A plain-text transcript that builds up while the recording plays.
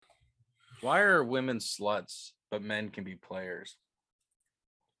Why are women sluts, but men can be players?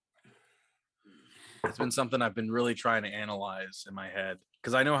 It's been something I've been really trying to analyze in my head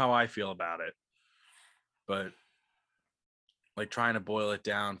because I know how I feel about it, but like trying to boil it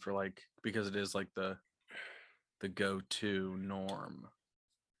down for like because it is like the go-to norm.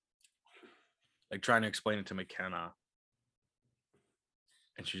 Like trying to explain it to McKenna,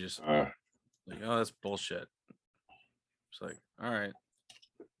 and she just like, oh, that's bullshit. It's like, all right,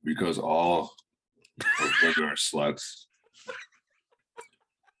 because all of women are sluts,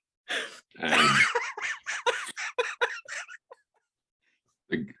 and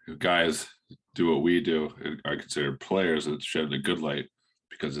the guys do what we do and are considered players and shed the good light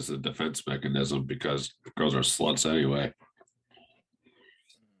because it's a defense mechanism because girls are sluts anyway.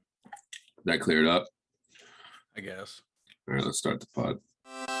 That cleared up? I guess. All right, let's start the pod.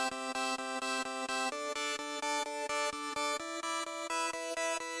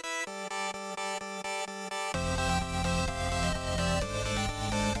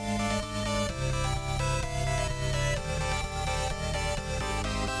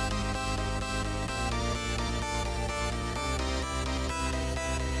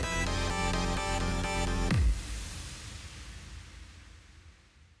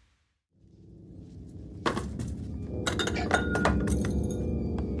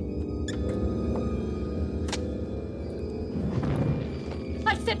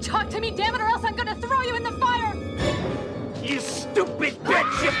 Talk to me, damn it, or else I'm gonna throw you in the fire! You stupid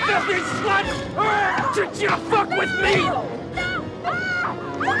bitch! You filthy slut! Did you fuck with me?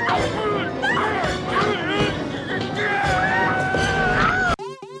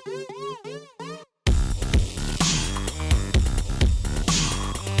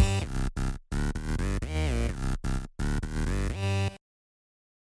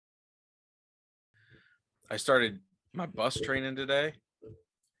 I started my bus training today.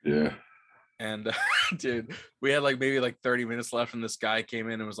 Yeah. And dude, we had like maybe like 30 minutes left, and this guy came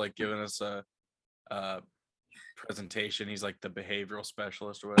in and was like giving us a presentation. He's like the behavioral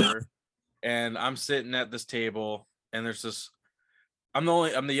specialist or whatever. And I'm sitting at this table, and there's this. I'm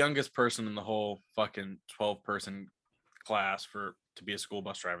the youngest person in the whole fucking 12-person class to be a school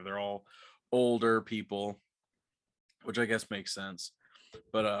bus driver. They're all older people, which I guess makes sense.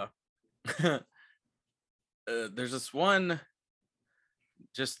 But there's this one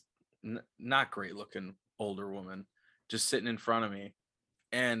just not great looking older woman just sitting in front of me,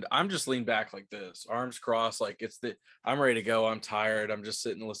 and I'm just leaned back like this, arms crossed, like I'm ready to go. I'm tired. I'm just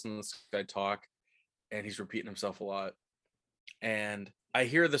sitting listening to this guy talk, and he's repeating himself a lot, and I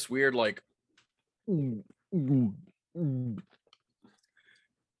hear this weird like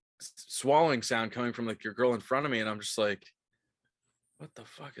swallowing sound coming from like your girl in front of me, and I'm just like, what the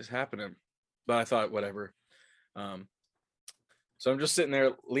fuck is happening? But I thought whatever. So I'm just sitting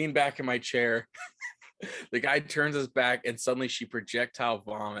there, lean back in my chair. The guy turns his back, and suddenly she projectile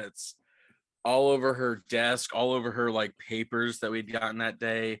vomits all over her desk, all over her like papers that we'd gotten that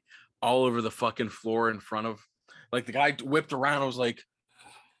day, all over the fucking floor in front of. Like the guy whipped around, was like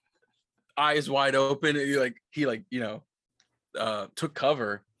eyes wide open. And he took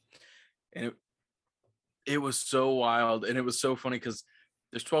cover, and it was so wild, and it was so funny because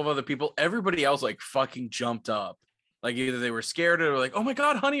there's 12 other people. Everybody else like fucking jumped up. Like either they were scared or like, oh my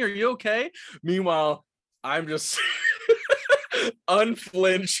God, honey, are you okay? Meanwhile, I'm just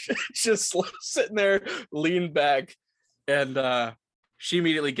unflinched, just sitting there, leaned back. And she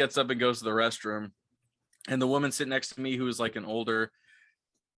immediately gets up and goes to the restroom. And the woman sitting next to me, who is like an older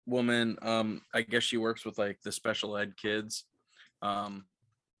woman, I guess she works with like the special ed kids.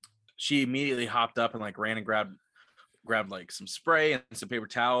 She immediately hopped up and like ran and grabbed like some spray and some paper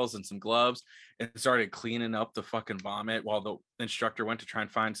towels and some gloves and started cleaning up the fucking vomit while the instructor went to try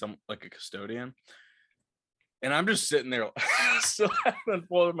and find some like a custodian. And I'm just sitting there still having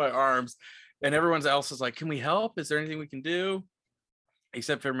folded my arms, and everyone else is like, can we help? Is there anything we can do?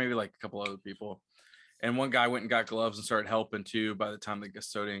 Except for maybe like a couple other people. And one guy went and got gloves and started helping too by the time the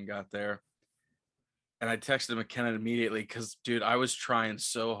custodian got there. And I texted McKenna immediately because, dude, I was trying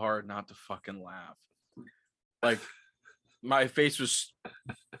so hard not to fucking laugh. Like, my face was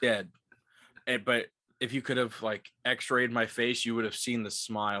dead. But if you could have like x-rayed my face, you would have seen the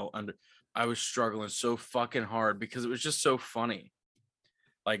smile under. I was struggling so fucking hard because it was just so funny.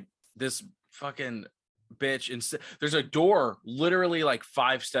 Like this fucking bitch. And there's a door literally like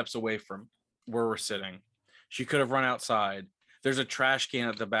 5 steps away from where we're sitting. She could have run outside. There's a trash can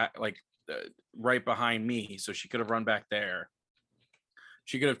at the back, like right behind me. So she could have run back there.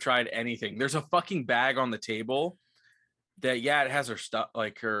 She could have tried anything. There's a fucking bag on the table that, yeah, it has her stuff,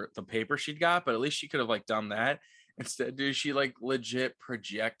 like the paper she'd got, but at least she could have like done that. Instead, dude, she like legit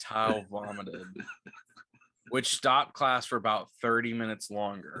projectile vomited, which stopped class for about 30 minutes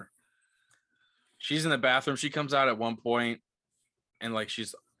longer. She's in the bathroom. She comes out at one point and like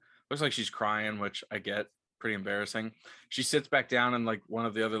looks like she's crying, which I get, pretty embarrassing. She sits back down and like one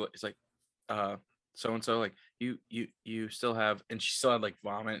of the other is like, so and so, like you still have, and she still had like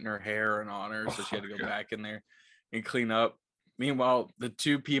vomit in her hair and on her, so she had to go back in there and clean up. Meanwhile, the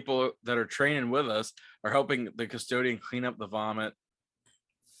two people that are training with us are helping the custodian clean up the vomit.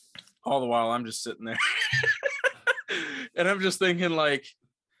 All the while, I'm just sitting there. And I'm just thinking, like,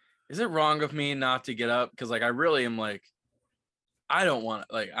 is it wrong of me not to get up? Because, like, I really am, like, I don't want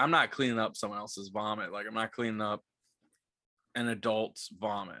to, like, I'm not cleaning up someone else's vomit. Like, I'm not cleaning up an adult's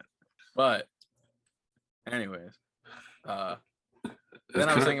vomit. But, anyways, then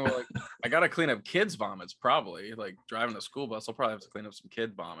I was thinking, well, like, I got to clean up kids' vomits, probably. Like, driving a school bus, I'll probably have to clean up some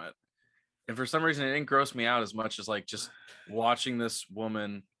kid vomit. And for some reason, it didn't gross me out as much as, like, just watching this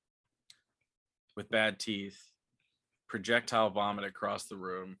woman with bad teeth projectile vomit across the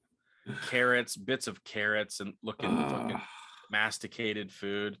room, bits of carrots, and looking fucking masticated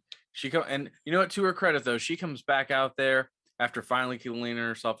food. And you know what? To her credit, though, she comes back out there after finally cleaning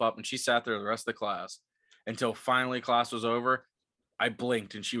herself up, and she sat there the rest of the class until finally class was over. I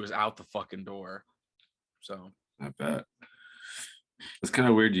blinked and she was out the fucking door. So I bet. It's kind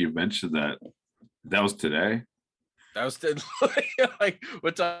of weird you mentioned that. That was today. That was like,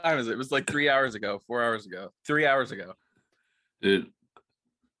 what time is it? It was like 3 hours ago, 4 hours ago, 3 hours ago. Dude,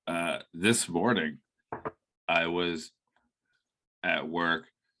 this morning I was at work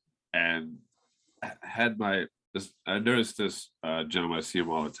and had I noticed this gentleman. I see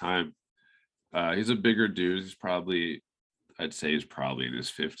him all the time. He's a bigger dude. I'd say he's probably in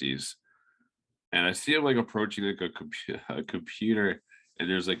his 50s. And I see him like approaching like a computer, and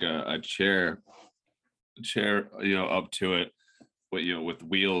there's like a chair, up to it, with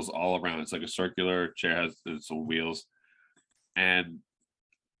wheels all around. It's like a circular chair, has some wheels. And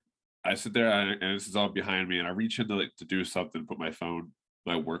I sit there, and this is all behind me, and I reach in to do something, put my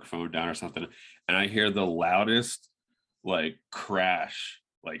work phone down or something, and I hear the loudest like crash,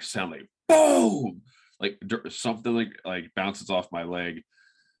 like sound, like boom, like something like bounces off my leg,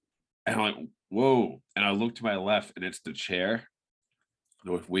 and I'm like, whoa. And I look to my left, and it's the chair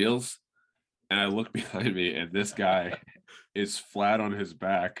with wheels, and I look behind me, and this guy is flat on his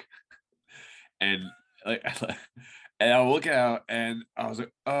back, and like and I look out, and I was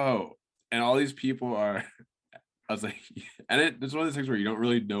like, oh. And all these people I was like, and it's one of those things where you don't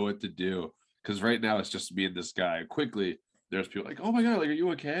really know what to do, because right now it's just me and this guy. Quickly, there's people like, oh my God, like, are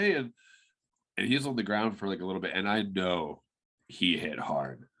you okay? And he's on the ground for like a little bit, and I know he hit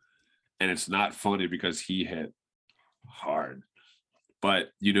hard. And it's not funny because he hit hard, but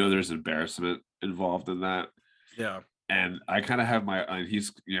there's embarrassment involved in that. Yeah. And I kind of have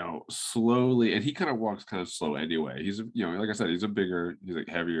he's, slowly, and he kind of walks kind of slow anyway. He's, like I said, he's like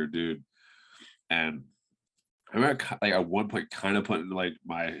heavier dude. And I remember like at one point kind of putting like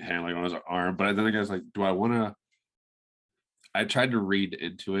my hand like on his arm, but then I was like, do I want to? I tried to read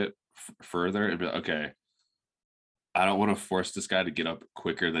into it further and be like, okay, I don't want to force this guy to get up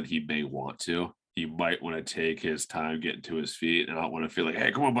quicker than he may want to. He might want to take his time getting to his feet, and I don't want to feel like,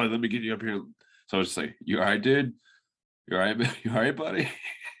 hey, come on, buddy, let me get you up here. So I was just like, you all right, dude? You all right, man? You all right, buddy?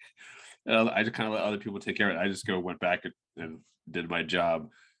 And I just kind of let other people take care of it. I just went back and did my job.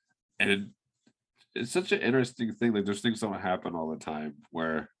 And it's such an interesting thing. Like, there's things that don't happen all the time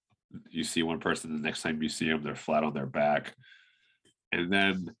where you see one person, the next time you see them, they're flat on their back. And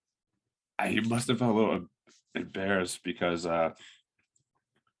then I must have felt a little embarrassed because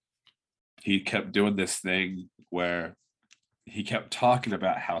he kept doing this thing where he kept talking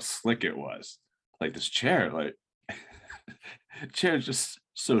about how slick it was. Like, this chair, like, chair is just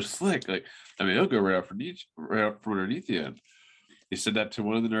so slick. Like, I mean, it'll go right up from underneath you. And he said that to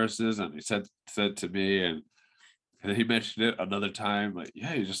one of the nurses, and he said to me, and then he mentioned it another time, like,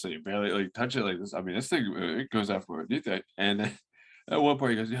 yeah, you just like barely like touch it like this. I mean, this thing, it goes out from underneath it. And then at one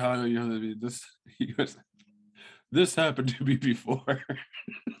point he goes, yeah, I mean, this. He goes, this happened to me before.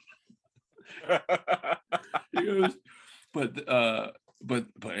 He goes, but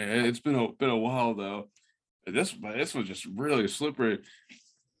it's been a while though. And this was just really slippery.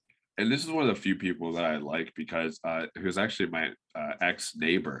 And this is one of the few people that I like because he was actually my ex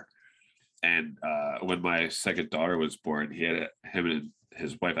neighbor. And when my second daughter was born, him and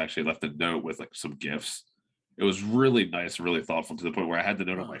his wife actually left a note with like some gifts. It was really nice, really thoughtful, to the point where I had the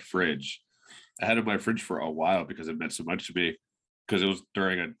note on my fridge. I had it in my fridge for a while because it meant so much to me, because it was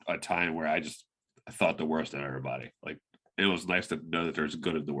during a time where I thought the worst of everybody. Like, it was nice to know that there's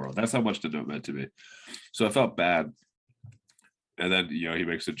good in the world. That's how much the note meant to me. So I felt bad. And then, you know, he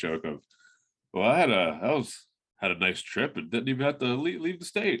makes a joke of, well, I had a nice trip and didn't even have to leave the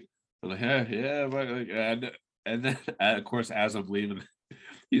state. I'm like, yeah, but and then of course, as I'm leaving,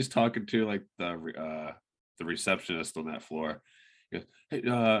 he's talking to like the receptionist on that floor. He goes, hey,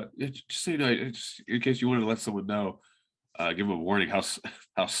 just so you know, just in case you wanted to let someone know, give him a warning how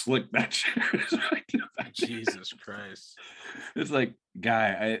slick that chair is. Jesus Christ! It's like,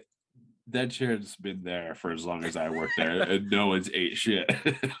 guy, that chair's been there for as long as I worked there, and no one's ate shit.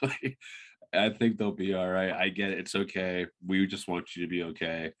 Like, I think they'll be all right. I get it. It's okay. We just want you to be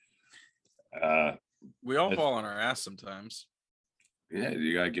okay. We all fall on our ass sometimes. Yeah,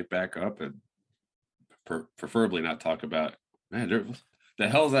 you gotta get back up and preferably not talk about, man, the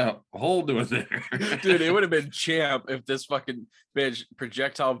hell's that hole doing there? Dude, it would have been champ if this fucking bitch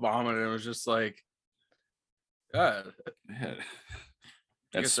projectile vomited and it was just like, God. Yeah.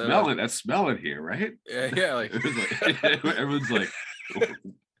 That's smelling here, right? Yeah, like everyone's like,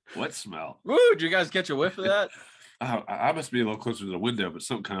 what smell? Woo, did you guys catch a whiff of that? I must be a little closer to the window, but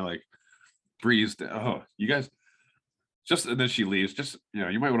something kind of like breezed. Oh, you guys just, and then she leaves. Just, you know,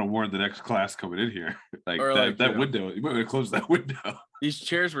 you might want to warn the next class coming in here. Like that window, you might want to close that window. These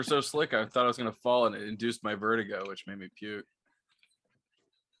chairs were so slick, I thought I was gonna fall, and it induced my vertigo, which made me puke.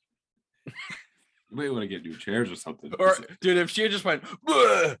 You might want to get new chairs or something. Or, dude, if she had just went,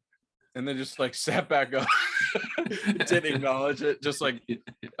 "Bleh," and then just like sat back up, didn't acknowledge it, just like,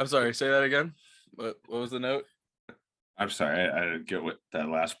 I'm sorry, say that again. What was the note? I'm sorry, I didn't get what that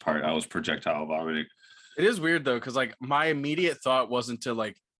last part. I was projectile vomiting. It is weird though, because like my immediate thought wasn't to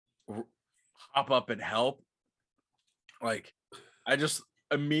like hop up and help. Like, I just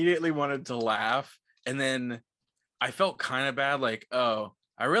immediately wanted to laugh, and then I felt kind of bad, like, oh,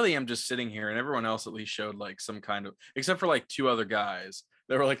 I really am just sitting here, and everyone else at least showed like some kind of, except for like two other guys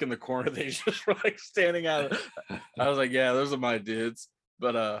that were like in the corner, they just were like standing out. I was like, yeah, those are my dudes.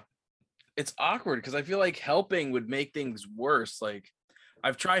 But it's awkward because I feel like helping would make things worse. Like,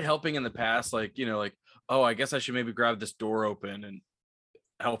 I've tried helping in the past, like, you know, like, oh, I guess I should maybe grab this door open and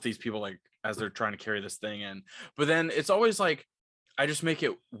help these people like as they're trying to carry this thing in. But then it's always like I just make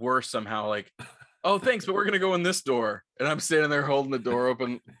it worse somehow, like, oh, thanks, but we're gonna go in this door, and I'm standing there holding the door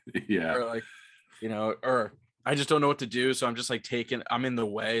open. Yeah. Or like, you know, or I just don't know what to do, so I'm just like I'm in the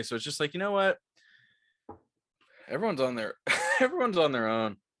way. So it's just like, you know what? Everyone's on their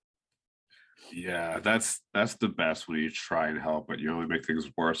own. Yeah, that's the best when you try and help, but you only make things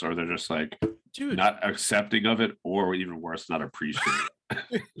worse, or they're just like, dude, not accepting of it, or even worse, not appreciating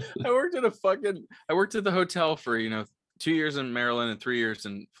it. I worked at the hotel for, you know, 2 years in Maryland and 3 years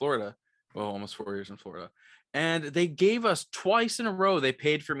in Florida. Well, almost 4 years in Florida. And they gave us twice in a row, they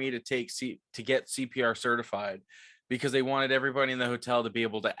paid for me to get CPR certified because they wanted everybody in the hotel to be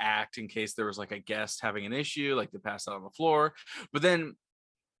able to act in case there was like a guest having an issue, like to pass out on the floor. But then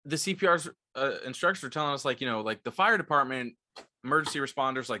the CPR instructors were telling us, like, you know, like the fire department, emergency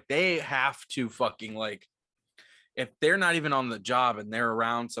responders, like they have to fucking, like, if they're not even on the job and they're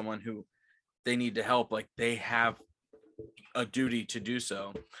around someone who they need to help, like they have a duty to do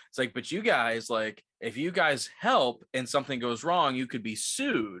so. It's like, but you guys, like, if you guys help and something goes wrong, you could be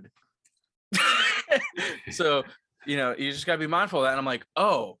sued. So, you know, you just gotta be mindful of that. And I'm like,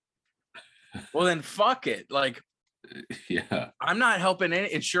 oh, well then fuck it. Like, yeah, I'm not helping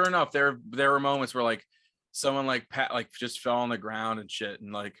any. And sure enough, there were moments where like someone like just fell on the ground and shit,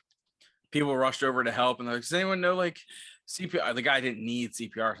 and like people rushed over to help, and they're like, does anyone know like CPR? The guy didn't need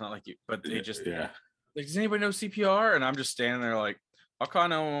CPR. It's not like you, but they just like, does anybody know CPR? And I'm just standing there like, I'll call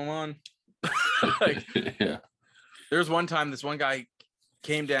 911. Like, yeah. There's one time this one guy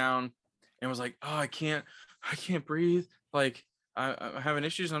came down and was like, oh, I can't breathe. Like, I'm having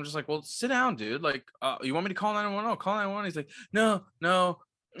issues. And I'm just like, well, sit down, dude. Like, you want me to call 911? I'll call 911. He's like,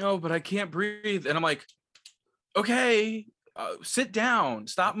 no, but I can't breathe. And I'm like, okay, sit down,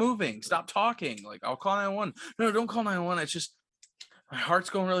 stop moving, stop talking. Like, I'll call 911. No, don't call 911. It's just my heart's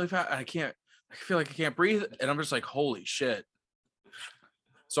going really fast. I feel like I can't breathe. And I'm just like, holy shit.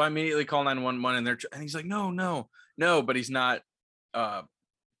 So I immediately call 911, and he's like, no, but he's not, but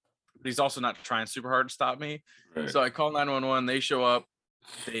he's also not trying super hard to stop me. Right. So I call 911, they show up,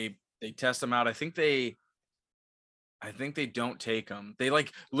 they test him out. I think they don't take him. They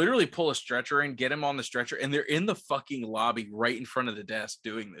like literally pull a stretcher in, get him on the stretcher, and they're in the fucking lobby right in front of the desk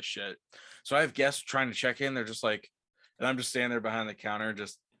doing this shit. So I have guests trying to check in. They're just like, and I'm just standing there behind the counter,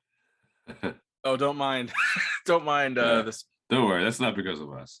 just, oh, don't mind this. Don't worry, that's not because of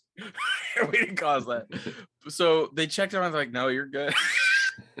us. We didn't cause that. So they checked him. I was like, no, you're good.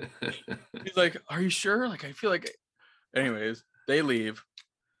 He's like, are you sure? Like, I feel like Anyways, they leave.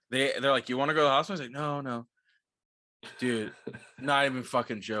 They're like, you want to go to the hospital? I was like, no. Dude, not even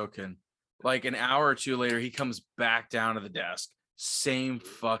fucking joking. Like an hour or two later, he comes back down to the desk. Same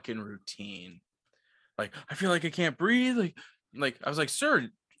fucking routine. Like, I feel like I can't breathe. Like I was like, sir,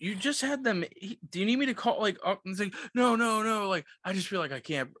 you just had them. Do you need me to call like up and say, no. Like, I just feel like I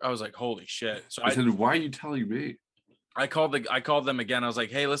can't. I was like, holy shit. So I said, why are you telling me? I called them again. I was like,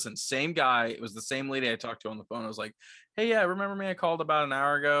 hey, listen, same guy. It was the same lady I talked to on the phone. I was like, hey, yeah, remember me? I called about an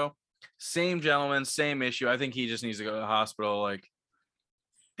hour ago. Same gentleman, same issue. I think he just needs to go to the hospital. Like,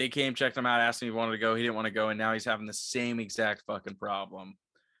 they came, checked him out, asked him if he wanted to go. He didn't want to go, and now he's having the same exact fucking problem.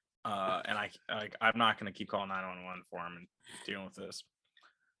 And I'm not going to keep calling 911 for him and dealing with this.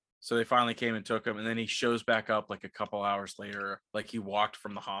 So they finally came and took him, and then he shows back up like a couple hours later, like he walked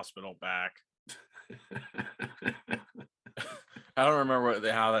from the hospital back. I don't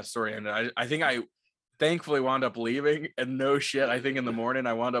remember how that story ended. I think I thankfully wound up leaving, and no shit, I think in the morning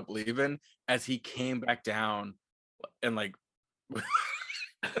I wound up leaving as he came back down and like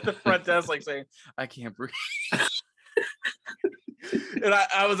at the front desk, like saying, I can't breathe. And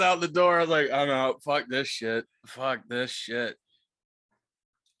I was out the door. I was like, I'm out. Fuck this shit.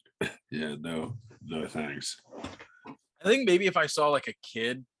 Yeah, no thanks. I think maybe if I saw like a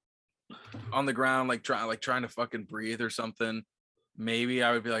kid on the ground, like trying to fucking breathe or something, maybe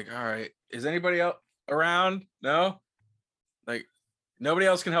I would be like, all right, is anybody else around? No, like nobody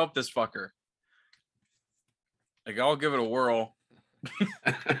else can help this fucker. Like, I'll give it a whirl.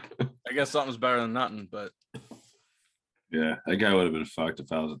 I guess something's better than nothing, but yeah, that guy would have been fucked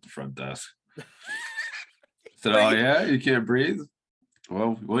if I was at the front desk. Said, oh yeah, you can't breathe?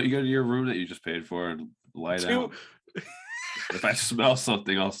 Well, why don't you go to your room that you just paid for and lie down? If I smell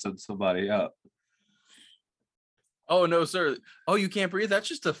something, I'll send somebody out. Oh no, sir. Oh, you can't breathe? That's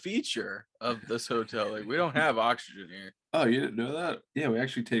just a feature of this hotel. Like, we don't have oxygen here. Oh, you didn't know that? Yeah, we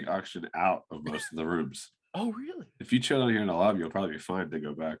actually take oxygen out of most of the rooms. Oh, really? If you chill down here in the lobby, you'll probably be fine to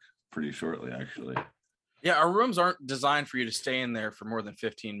go back pretty shortly, actually. Yeah, our rooms aren't designed for you to stay in there for more than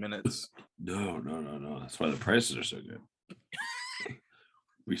 15 minutes. No. That's why the prices are so good.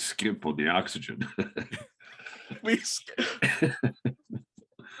 We skimp on the oxygen.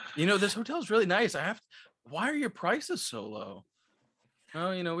 You know, this hotel is really nice. Why are your prices so low?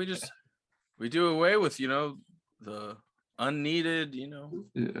 Oh, you know, we do away with, you know, the unneeded, you know,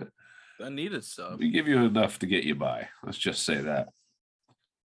 unneeded stuff. We give you enough to get you by. Let's just say that.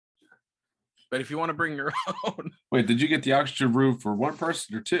 But if you want to bring your own. Wait, did you get the oxygen room for one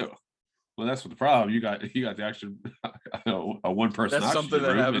person or two? Well, that's what the problem. You got the oxygen, a one person. That's oxygen something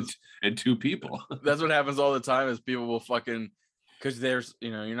that room happens, and two people. That's what happens all the time. Is people will fucking, because there's,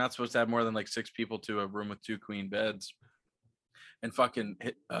 you know, you're not supposed to have more than like 6 people to a room with 2 queen beds, and fucking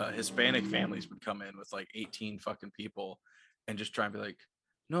Hispanic families would come in with like 18 fucking people and just try and be like,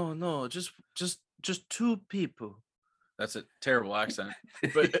 no, just 2 people. That's a terrible accent,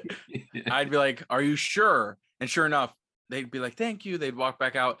 but I'd be like, are you sure? And sure enough, they'd be like, thank you. They'd walk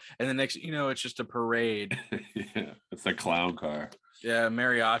back out, and the next, you know, it's just a parade. Yeah, it's a clown car. Yeah,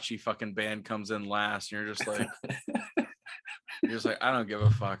 mariachi fucking band comes in last, and you're just like, I don't give a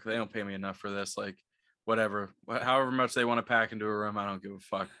fuck. They don't pay me enough for this. Like, whatever, however much they want to pack into a room, I don't give a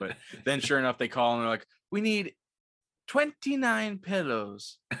fuck. But then, sure enough, they call and they're like, we need 29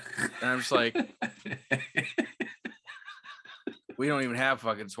 pillows, and I'm just like, we don't even have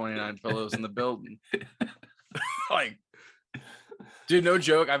fucking 29 pillows in the building. Like, dude, no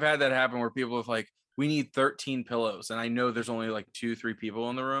joke. I've had that happen where people have like, we need 13 pillows. And I know there's only like 2-3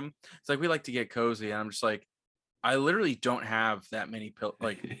 people in the room. It's like, we like to get cozy. And I'm just like, I literally don't have that many pillows.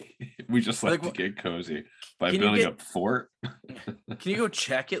 Like, we just like to get cozy by building a fort. Can you go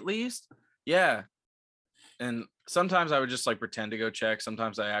check at least? Yeah. And sometimes I would just like pretend to go check.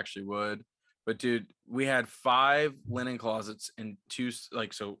 Sometimes I actually would. But dude, we had 5 linen closets and 2,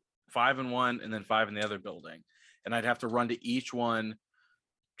 like, so 5 in one and then 5 in the other building. And I'd have to run to each one,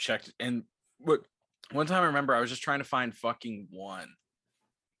 check. And one time I remember I was just trying to find fucking one,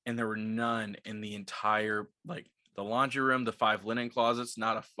 and there were none in the entire, like, the laundry room, the 5 linen closets,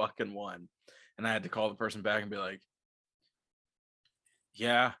 not a fucking one. And I had to call the person back and be like,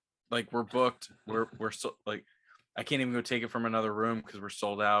 yeah, like, we're booked. We're so, like, I can't even go take it from another room because we're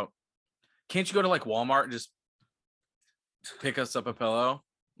sold out. Can't you go to like Walmart and just pick us up a pillow?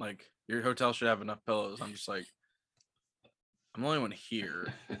 Like, your hotel should have enough pillows. I'm just like, I'm the only one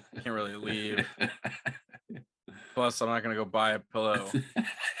here. Can't really leave. Plus, I'm not gonna go buy a pillow.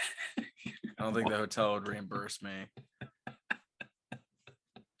 I don't think the hotel would reimburse me.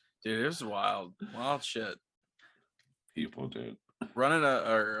 Dude, it was wild shit. People, dude. Working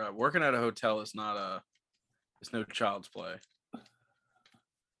at a hotel is not It's no child's play.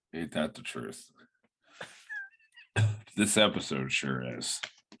 Ain't that the truth? This episode sure is.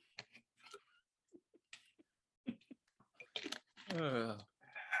 It's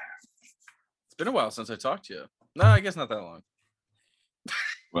been a while since I talked to you. No, I guess not that long.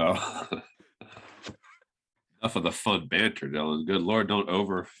 Well, enough of the fun banter, Dylan. Good Lord, don't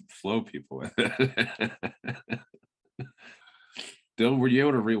overflow people with it. Dylan, were you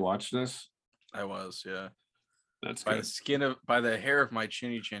able to rewatch this? I was, yeah. That's By good. by the hair of my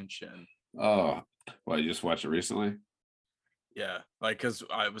chinny chin chin. Oh, well, you just watched it recently? Yeah, like because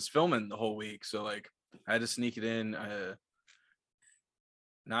I was filming the whole week, so like I had to sneak it in.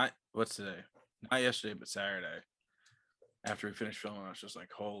 Not what's today? Not yesterday, but Saturday. After we finished filming, I was just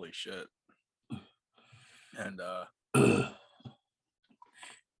like, "Holy shit!" And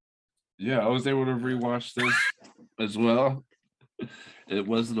yeah, I was able to rewatch this as well. It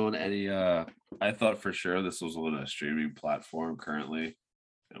wasn't on any. I thought for sure this was on a streaming platform currently.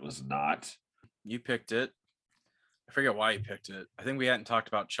 It was not. you picked it. I forget why you picked it. I think we hadn't talked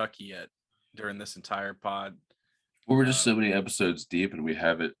about Chucky yet during this entire pod. We were just so many episodes deep, and we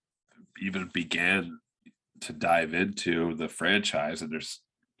haven't even began to dive into the franchise. And there's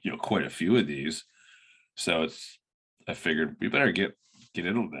quite a few of these, so I figured we better get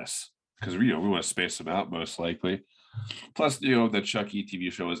in on this because we want to space them out most likely. Plus, the Chucky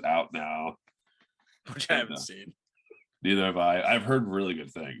TV show is out now, Which I haven't seen. Neither have I. I've heard really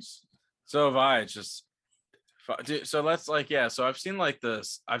good things. So have I. It's just so let's so I've seen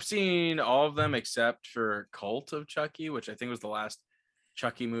I've seen all of them except for Cult of Chucky, which I think was the last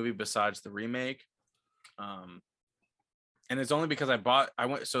Chucky movie besides the remake. And it's only because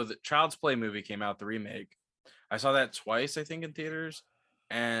the Child's Play movie came out, the remake. I saw that twice, I think, in theaters,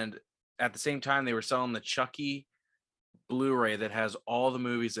 and at the same time they were selling the Chucky Blu-ray that has all the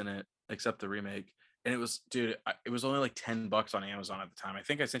movies in it except the remake. And it was only like $10 on Amazon at the time. I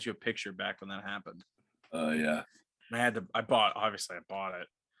think I sent you a picture back when that happened. Yeah. I bought it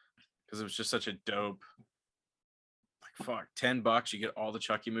because it was just such a dope, like, fuck, $10. You get all the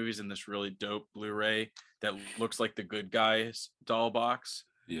Chucky movies in this really dope Blu-ray that looks like the Good Guys doll box.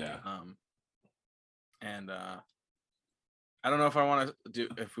 Yeah. And I don't know if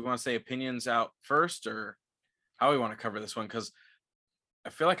we want to say opinions out first or how we want to cover this one, because I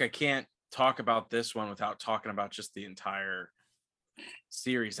feel like I can't talk about this one without talking about just the entire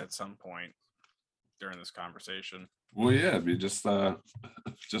series at some point during this conversation. Well, yeah, I mean, just let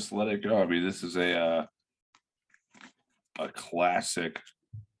it go. I mean, this is a classic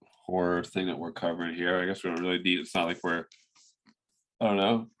horror thing that we're covering here. I guess we don't really need. It's not like I don't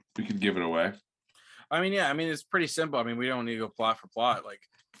know. We can give it away. I mean, yeah. I mean, it's pretty simple. I mean, we don't need to go plot for plot. Like,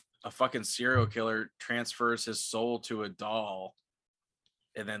 a fucking serial killer transfers his soul to a doll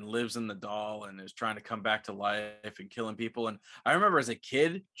and then lives in the doll and is trying to come back to life and killing people. And I remember as a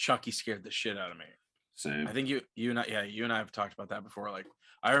kid, Chucky scared the shit out of me. Same. I think you and I have talked about that before. Like,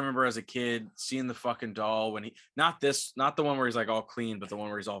 I remember as a kid seeing the fucking doll when not the one where he's like all clean, but the one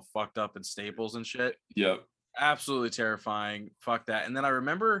where he's all fucked up in staples and shit. Yep. Absolutely terrifying. Fuck that. And then I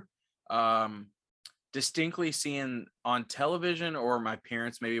remember distinctly seeing on television, or my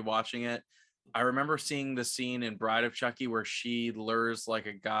parents maybe watching it, I remember seeing the scene in Bride of Chucky where she lures like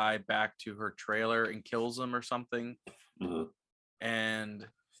a guy back to her trailer and kills him or something. Uh-huh. And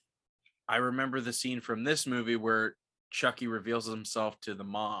I remember the scene from this movie where Chucky reveals himself to the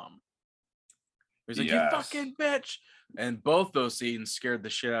mom. He's like, Yes. "You fucking bitch." And both those scenes scared the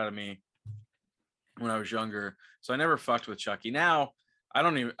shit out of me when I was younger. So I never fucked with Chucky. Now,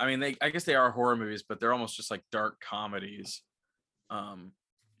 I guess they are horror movies, but they're almost just like dark comedies.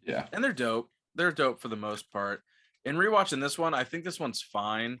 Yeah. And they're dope. They're dope for the most part. In rewatching this one, I think this one's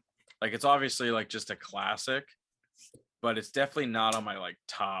fine. Like, it's obviously like just a classic, but it's definitely not on my like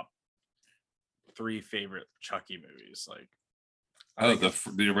top 3 favorite Chucky movies. Like,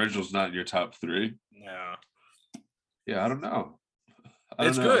 The original's not in your top 3? yeah, Yeah, I don't know.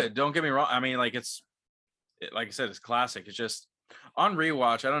 it's good. Don't get me wrong. I mean, like, like I said, it's classic. It's just on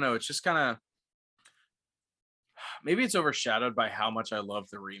rewatch, I don't know. It's just kind of, maybe it's overshadowed by how much I love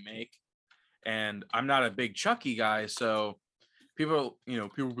the remake. And I'm not a big Chucky guy, so people be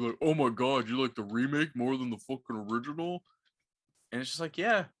like, "Oh my god, you like the remake more than the fucking original?" And it's just like,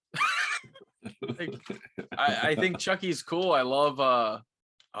 yeah. Like, I think Chucky's cool. I love now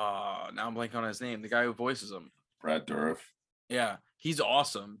I'm blanking on his name, the guy who voices him. Brad Dourif. Yeah, he's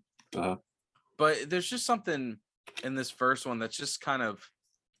awesome. Uh-huh. But there's just something in this first one that's just kind of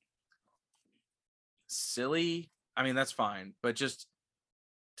silly. I mean, that's fine, but just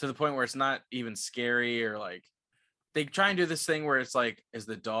to the point where it's not even scary, or like they try and do this thing where it's like, is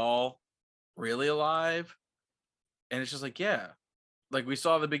the doll really alive? And it's just like, yeah, like we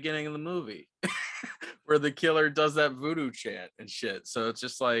saw the beginning of the movie where the killer does that voodoo chant and shit. So it's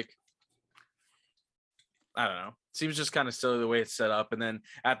just like, I don't know. Seems just kind of silly the way it's set up. And then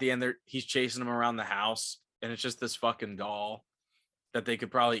at the end, he's chasing him around the house, and it's just this fucking doll that they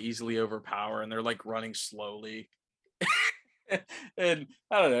could probably easily overpower, and they're like running slowly. And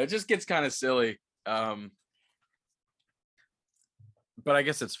I don't know, it just gets kind of silly. But I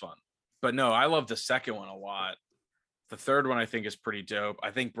guess it's fun. But no, I love the second one a lot. The third one I think is pretty dope.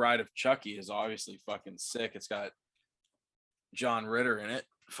 I think Bride of Chucky is obviously fucking sick. It's got John Ritter in it.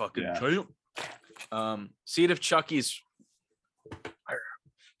 Fucking champ. Seed of Chucky's, I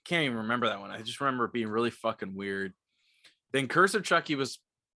can't even remember that one. I just remember it being really fucking weird. Then Curse of Chucky was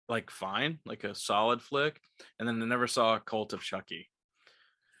like fine, like a solid flick, and then I never saw Cult of Chucky.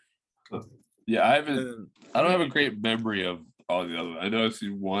 Yeah, I don't have a great memory of all the other. I know I've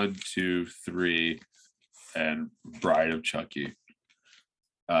seen 1, 2, 3, and Bride of Chucky,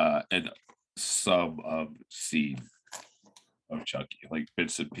 and some of Seed of Chucky, like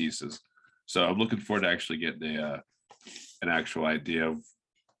bits and pieces. So I'm looking forward to actually getting an actual idea of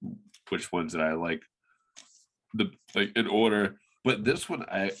which ones that I like, in order. But this one,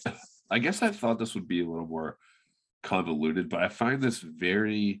 I guess I thought this would be a little more convoluted, but I find this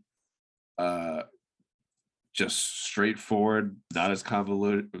very just straightforward, not as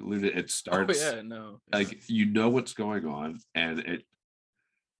convoluted. It starts, like you know what's going on, and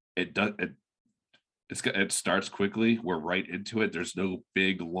it starts quickly. We're right into it. There's no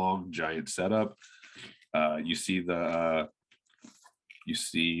big, long, giant setup. You see the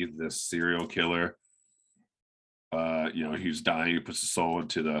serial killer. He's dying. He puts his soul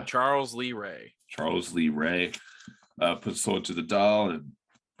into the Charles Lee Ray. Puts his soul into the doll, and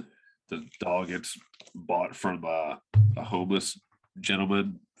the doll gets bought from a homeless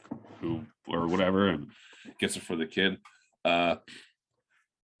gentleman or whatever, and gets it for the kid. I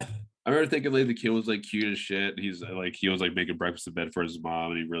remember thinking like the kid was like cute as shit. He was like making breakfast in bed for his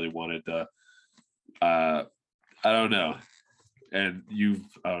mom, and he really wanted to. I don't know. And you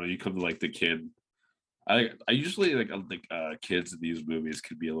come to like the kid. I usually like kids in these movies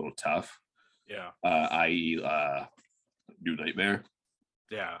can be a little tough. Yeah. I.e., New Nightmare.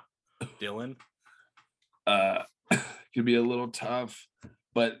 Yeah. Dylan. Can be a little tough,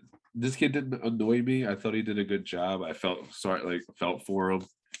 but this kid didn't annoy me. I thought he did a good job. I felt for him,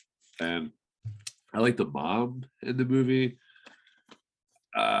 and I like the mom in the movie.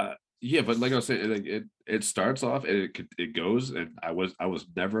 Yeah, but like I was saying, like it starts off and it goes, and I was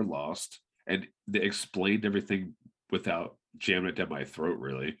never lost, and they explained everything without jamming it down my throat,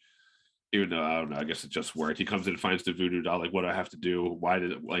 really. Even though I don't know, I guess it just worked. He comes in and finds the voodoo doll. Like, what do I have to do? Why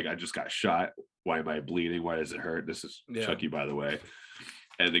did it? Like, I just got shot. Why am I bleeding? Why does it hurt? This is Chucky, by the way.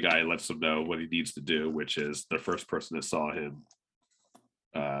 And the guy lets him know what he needs to do, which is the first person that saw him,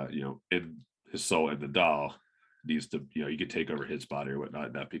 in his soul in the doll needs to, you can take over his body or whatnot.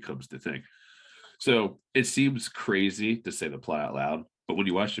 And that becomes the thing. So it seems crazy to say the plot out loud, but when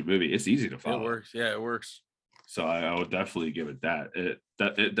you watch the movie, it's easy to follow. It works. Yeah, it works. So I would definitely give it that.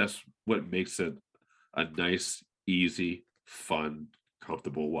 That's what makes it a nice, easy, fun,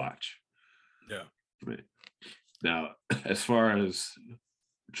 comfortable watch. Yeah. For me. Now, as far as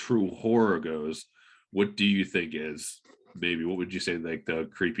true horror goes, what do you think is maybe what would you say like the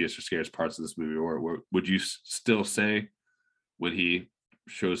creepiest or scariest parts of this movie, or would you still say when he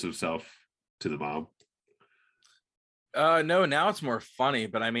shows himself to the mom? No, now it's more funny,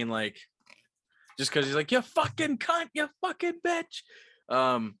 but I mean, like, just because he's like, you fucking cunt, you fucking bitch.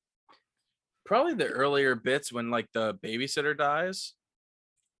 Probably the earlier bits when like the babysitter dies.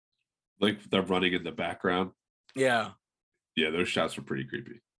 Like they're running in the background. Yeah. Yeah, those shots were pretty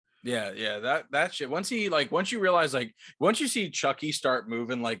creepy. Yeah, that shit. Once you realize, like, once you see Chucky start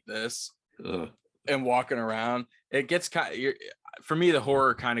moving like this and walking around, it gets kind of, for me, the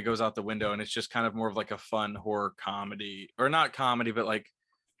horror kind of goes out the window, and it's just kind of more of like a fun horror comedy, or not comedy, but like,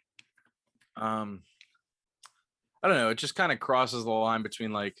 I don't know. It just kind of crosses the line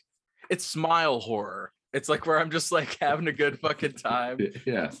between like, it's smile horror. It's like where I'm just like having a good fucking time.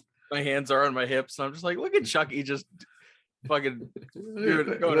 Yeah. My hands are on my hips, and I'm just like, look at Chucky just fucking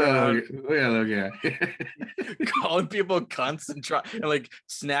going around. Yeah. Calling people cunts and like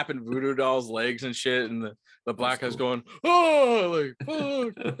snapping voodoo dolls' legs and shit, and the black guy's going, oh, like,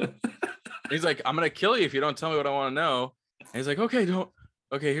 fuck. He's like, I'm gonna kill you if you don't tell me what I want to know. And he's like, okay,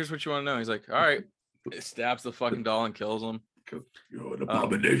 here's what you want to know. He's like, all right. He stabs the fucking doll and kills him. You're an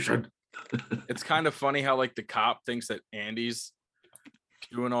abomination. It's kind of funny how like the cop thinks that Andy's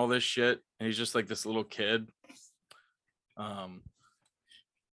doing all this shit, and he's just like this little kid.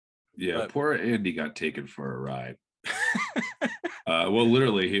 Yeah, poor Andy got taken for a ride. Well,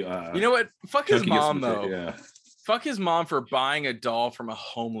 literally, he. You know what? Fuck his Chucky gets mom him to- though. Yeah. Fuck his mom for buying a doll from a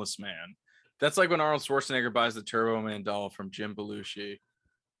homeless man. That's like when Arnold Schwarzenegger buys the Turbo Man doll from Jim Belushi.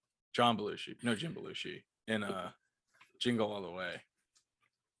 Jim Belushi in Jingle All the Way.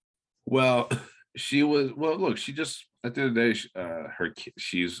 Well, she was. Well, look, she just at the end of the day,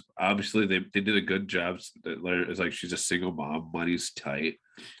 she's obviously they did a good job. It's like she's a single mom, money's tight.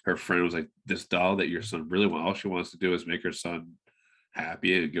 Her friend was like, "This doll that your son really wants, all she wants to do is make her son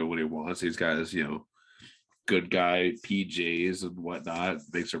happy and get what he wants. He's got his, good guy PJs and whatnot.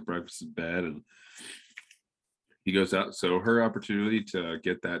 Makes her breakfast in bed, and he goes out. So her opportunity to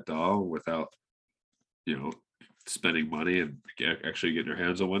get that doll without, spending money and actually getting her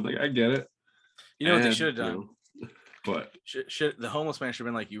hands on one, like I get it. You know what they should have done? What? The homeless man should have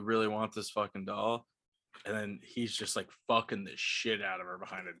been like, "You really want this fucking doll?" And then he's just like fucking the shit out of her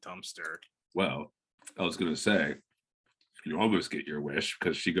behind a dumpster. Well, I was gonna say, you almost get your wish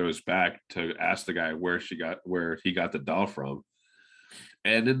because she goes back to ask the guy where he got the doll from,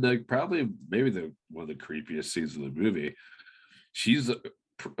 and in maybe one of the creepiest scenes of the movie, she's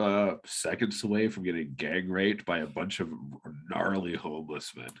seconds away from getting gang raped by a bunch of gnarly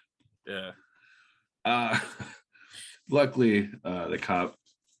homeless men. Yeah. Luckily, the cop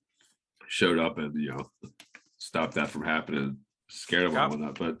showed up and stopped that from happening, scared him and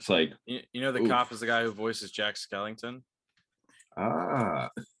whatnot. But it's like, the cop is the guy who voices Jack Skellington.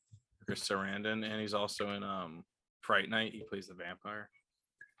 Chris Sarandon, and he's also in Fright Night. He plays the vampire,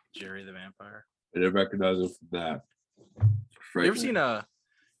 Jerry the vampire. I didn't recognize him from that. You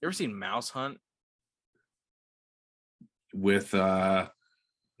ever seen Mouse Hunt with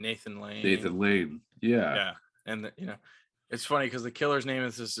Nathan Lane? Nathan Lane, yeah. And it's funny because the killer's name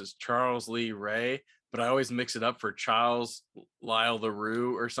is Charles Lee Ray, but I always mix it up for Charles Lyle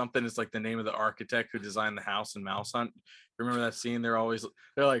LaRue or something. It's like the name of the architect who designed the house in Mouse Hunt. Remember that scene? They're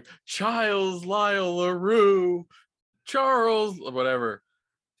like Charles Lyle LaRue, Charles, whatever.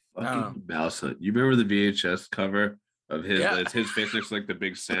 Fucking Mouse Hunt. You remember the VHS cover of his? Yeah. It's his face looks like the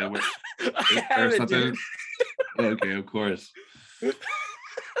big sandwich or something. Okay, of course.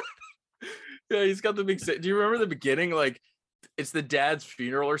 Yeah, he's got the big. Do you remember the beginning? Like, it's the dad's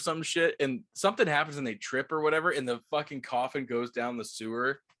funeral or some shit, and something happens and they trip or whatever, and the fucking coffin goes down the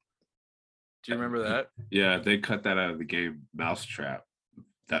sewer. Do you remember that? Yeah, they cut that out of the game Mousetrap.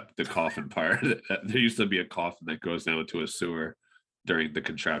 That the coffin part. There used to be a coffin that goes down into a sewer during the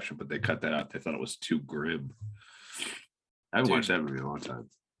contraption, but they cut that out. They thought it was too grim. I haven't watched that movie in a long time.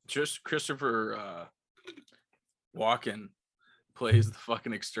 Just Christopher Walken plays the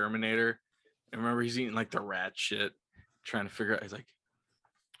fucking exterminator. And remember, he's eating like the rat shit, trying to figure out. He's like,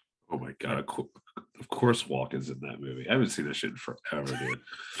 "Oh my god! Of course, Walken's in that movie. I haven't seen that shit in forever, dude."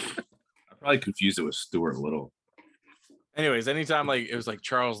 I probably confused it with Stuart Little. Anyways, anytime like it was like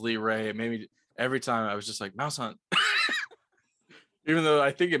Charles Lee Ray, maybe every time I was just like Mouse Hunt. Even though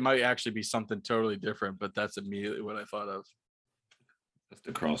I think it might actually be something totally different, but that's immediately what I thought of. That's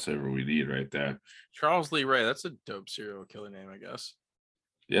the crossover we need right there. Charles Lee Ray, that's a dope serial killer name, I guess.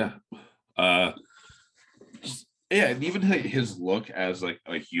 Yeah. And even his look as like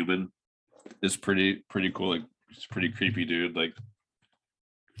a human is pretty cool. Like, he's a pretty creepy dude. Like,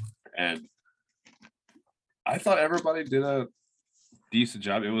 and I thought everybody did a decent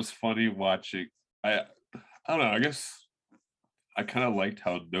job. It was funny watching. I don't know. I guess I kind of liked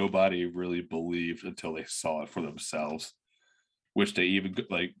how nobody really believed until they saw it for themselves, which they even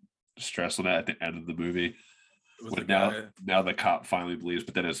like stress on that at the end of the movie. When now the cop finally believes,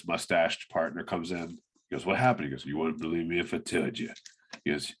 but then his mustached partner comes in. He goes, "What happened?" He goes, "You wouldn't believe me if I told you."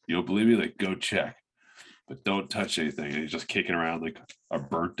 He goes, "You don't believe me? Like, go check, but don't touch anything." And he's just kicking around like a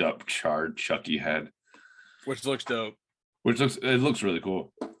burnt up, charred Chucky head, which looks dope. It looks really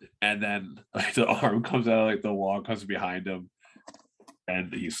cool. And then like the arm comes out, like the wall comes behind him,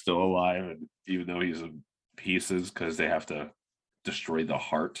 and he's still alive. And even though he's in pieces, because they have to destroy the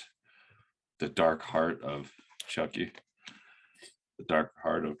heart, the dark heart of Chucky, the dark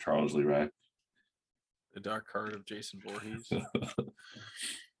heart of Charles Lee Ray, the dark heart of Jason Voorhees.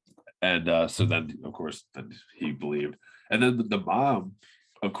 And so then, of course, then he believed, and then the mom,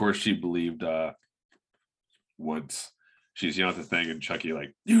 of course, she believed once she's at the thing, and Chucky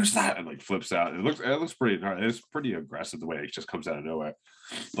like, "Use that," and like flips out. And it looks pretty. It's pretty aggressive the way it just comes out of nowhere.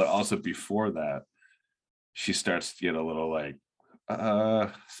 But also before that, she starts to get a little like,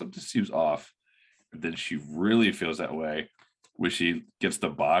 something seems off. And then she really feels that way when she gets the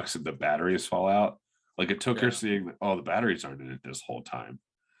box and the batteries fall out. Like, it took her seeing, oh, the batteries aren't in it this whole time.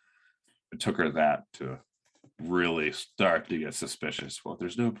 It took her that to really start to get suspicious. Well,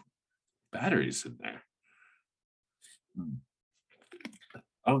 there's no batteries in there.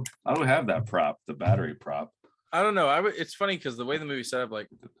 I don't have that prop, the battery prop. I don't know. It's funny because the way the movie set up, like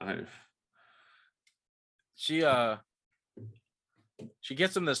she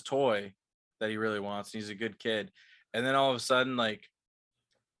gets him this toy that he really wants, and he's a good kid. And then all of a sudden, like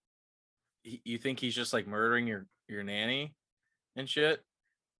you think he's just like murdering your nanny and shit.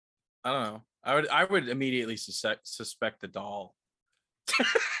 I don't know. I would immediately suspect the doll.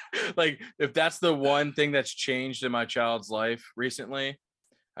 Like if that's the one thing that's changed in my child's life recently,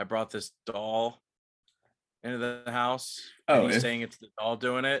 I brought this doll into the house. And he's saying it's the doll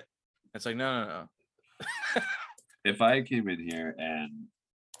doing it. It's like no. If I came in here and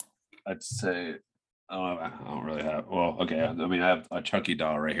I'd say, I don't really have. Well, okay. I mean, I have a Chucky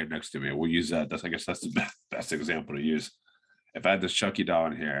doll right here next to me. We'll use that. I guess that's the best example to use. If I had this Chucky doll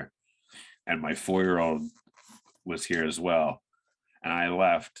in here, and my 4-year-old was here as well, and I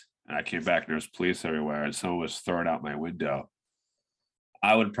left, and I came back, and there was police everywhere, and someone was throwing out my window,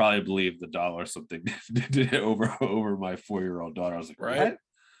 I would probably believe the doll or something over my 4-year-old daughter. I was like, right? What?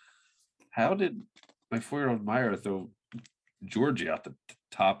 How did my 4-year-old Myra throw Georgie out the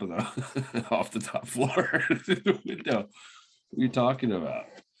top of the off the top floor the window? What are you talking about?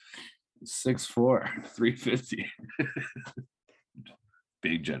 6'4", 350.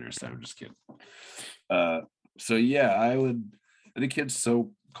 Being generous, I'm just kidding. So yeah, and the kid's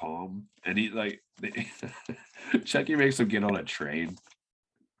so calm, and he Chucky makes him get on a train,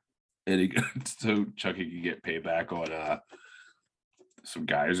 and so Chucky can get payback on some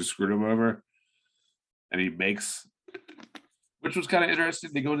guys who screwed him over, and he makes, which was kind of interesting.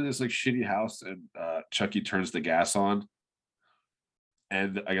 They go to this like shitty house, and Chucky turns the gas on,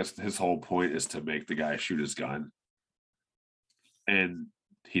 and I guess his whole point is to make the guy shoot his gun. And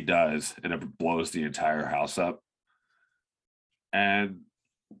he does, and it blows the entire house up. And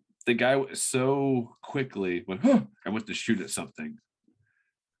the guy so quickly went, huh, and went to shoot at something.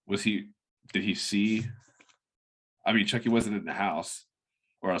 Did he see? I mean, Chucky wasn't in the house,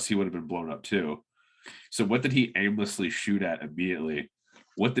 or else he would have been blown up too. So what did he aimlessly shoot at immediately?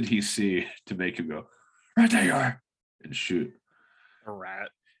 What did he see to make him go, right there you are, and shoot? A rat.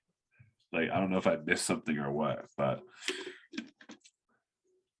 Like, I don't know if I missed something or what, but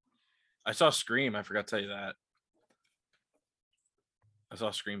I saw Scream. I forgot to tell you that. I saw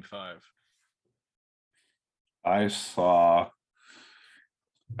Scream 5. I saw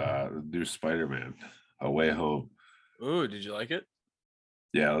the new Spider-Man, A Way Home. Ooh, did you like it?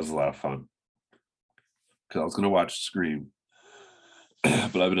 Yeah, it was a lot of fun. Because I was going to watch Scream,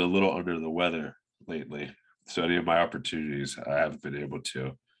 but I've been a little under the weather lately. So any of my opportunities, I haven't been able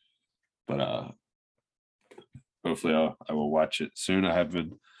to. But hopefully I will watch it soon. I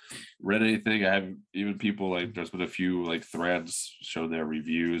haven't read anything. I haven't, even people, like, there's been a few like threads showing their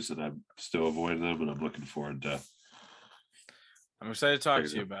reviews, and I'm still avoiding them, and I'm looking forward to. I'm excited to talk to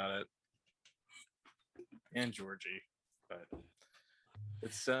you about it, and Georgie, but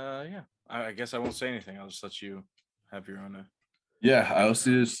it's yeah. I guess I won't say anything. I'll just let you have your own. Yeah, I'll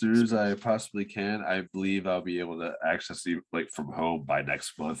see it as soon as I possibly can. I believe I'll be able to access it like from home by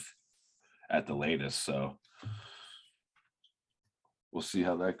next month at the latest. So we'll see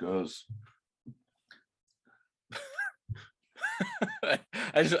how that goes.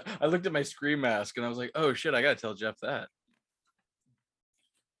 I looked at my Scream mask and I was like, oh shit, I gotta tell Jeff that.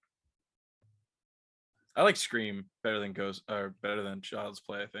 I like Scream better than Child's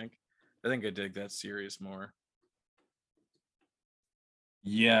Play. I think I dig that series more.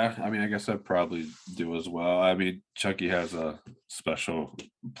 Yeah, I mean, I guess I probably do as well. I mean, Chucky has a special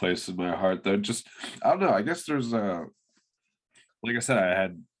place in my heart, though. Just, I don't know. I guess there's like I said, I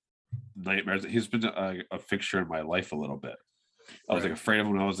had nightmares. He's been a fixture in my life a little bit. I was like afraid of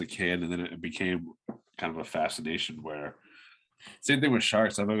him when I was a kid, and then it became kind of a fascination where, same thing with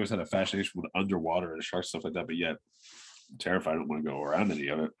sharks. I've always had a fascination with underwater and sharks, stuff like that, but yet I'm terrified. I don't want to go around any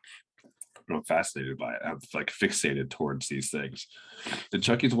of it. I'm fascinated by it. I'm like fixated towards these things. And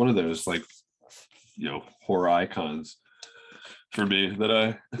Chucky's one of those, like, you know, horror icons for me that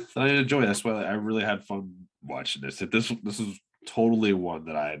I enjoy. That's why I really had fun watching this. This is totally one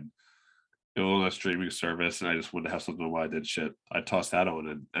that I'd go on a streaming service and I just wanted to have something while I did shit. I tossed that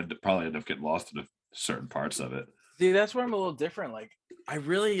on and probably end up getting lost in certain parts of it. See, that's where I'm a little different. Like, I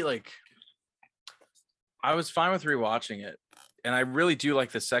really I was fine with rewatching it. And I really do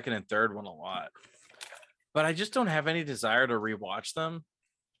like the second and third one a lot, but I just don't have any desire to rewatch them.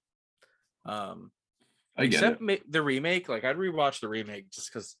 I get except it. The remake. Like, I'd rewatch the remake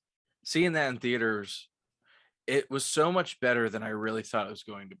just because seeing that in theaters, it was so much better than I really thought it was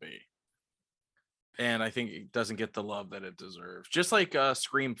going to be. and I think it doesn't get the love that it deserves. Just like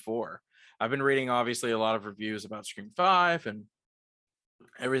Scream 4. I've been reading obviously a lot of reviews about Scream 5 and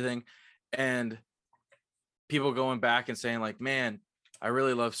everything, and people going back and saying like, man, I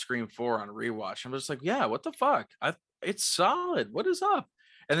really love Scream 4 on rewatch. I'm just like, yeah, what the fuck? It's solid. What is up?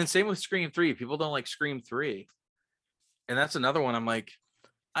 And then same with Scream 3. People don't like Scream 3. And that's another one I'm like,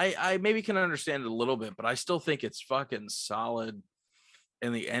 I maybe can understand it a little bit, but I still think it's fucking solid.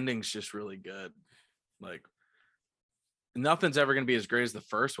 And the ending's just really good. Like, nothing's ever going to be as great as the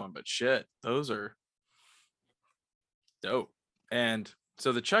first one, but shit, those are dope. And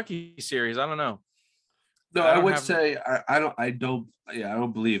so the Chucky series, I don't know. No, I I don't would have- say I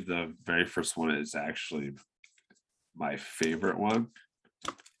don't believe the very first one is actually my favorite one.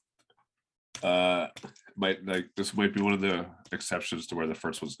 This might be one of the exceptions to where the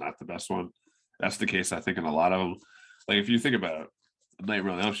first one's not the best one. That's the case, I think, in a lot of them. Like if you think about it,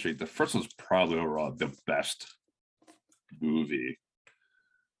 Nightmare on Elm Street, the first one's probably overall the best movie.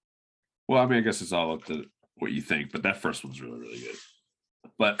 Well, I mean, I guess it's all up to what you think, but that first one's really, really good.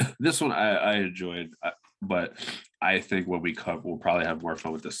 But this one I enjoyed. But I think when we come, we'll probably have more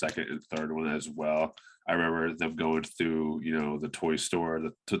fun with the second and third one as well. I remember them going through, the toy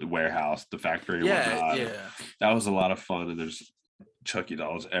store, to the warehouse, the factory, and whatnot. Yeah. That was a lot of fun, and there's Chucky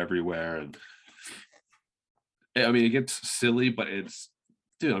dolls everywhere, and I mean, it gets silly, but it's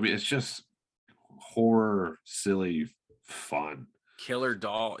just horror, silly fun. Killer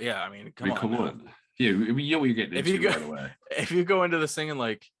doll. Yeah, I mean, come Come on. on. Yeah, I mean, you know what you're getting If into you go- right away. If you go into the singing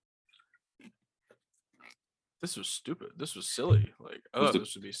like, this was stupid. This was silly. Like, I thought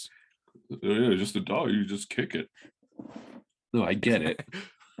this would be. Yeah, just a doll. You just kick it. No, I get it.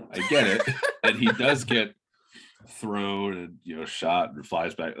 I get it. And he does get thrown and shot and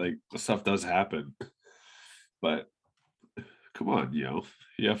flies back. Like the stuff does happen. But come on, you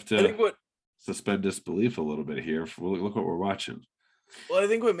have I think to suspend disbelief a little bit here. Look what we're watching. Well, I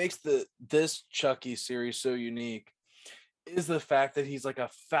think what makes this Chucky series so unique is the fact that he's like a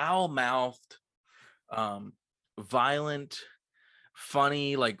foul-mouthed, violent,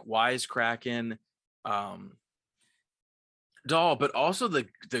 funny, like wisecracking doll, but also the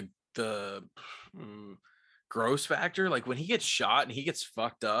gross factor. Like when he gets shot and he gets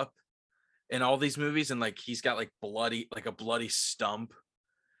fucked up in all these movies, and like he's got like a bloody stump,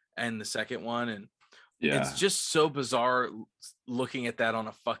 and the second one, and it's just so bizarre looking at that on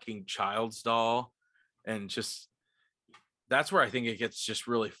a fucking child's doll, and just that's where I think it gets just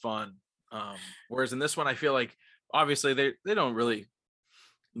really fun. Whereas in this one, I feel like obviously they don't really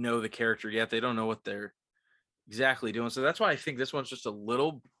know the character yet. They don't know what they're exactly doing. So that's why I think this one's just a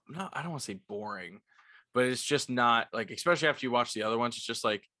little, I don't want to say boring, but it's just not like, especially after you watch the other ones, it's just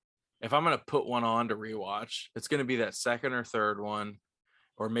like, if I'm going to put one on to rewatch, it's going to be that second or third one,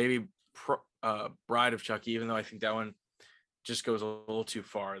 or maybe Bride of Chucky, even though I think that one just goes a little too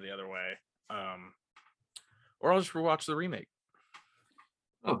far the other way. Or I'll just rewatch the remake.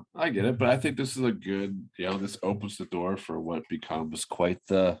 Oh, I get it, but I think this is a good, this opens the door for what becomes quite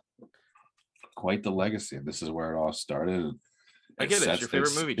the legacy. And this is where it all started. I get it. It's your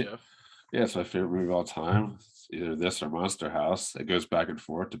favorite movie, Jeff. Yeah, it's my favorite movie of all time. It's either this or Monster House. It goes back and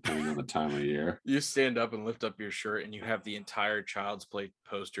forth depending on the time of year. You stand up and lift up your shirt, and you have the entire Child's Play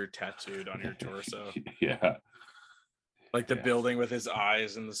poster tattooed on your torso. Yeah. Like the building with his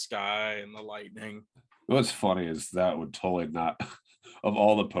eyes in the sky and the lightning. What's funny is that would totally not, of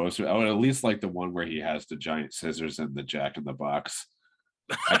all the posters, I would at least like the one where he has the giant scissors and the Jack in the Box.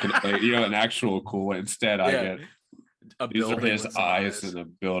 I can, an actual cool one. Instead, I get these are his eyes in a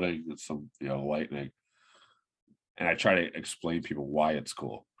building with some, lightning. And I try to explain to people why it's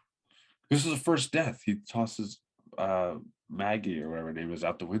cool. This is the first death. He tosses Maggie or whatever her name is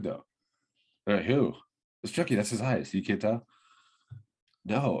out the window. They're like, who? It's Chucky. That's his eyes. You can't tell.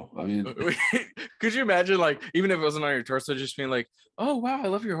 No, I mean, could you imagine, like, even if it wasn't on your torso, just being like, oh wow, I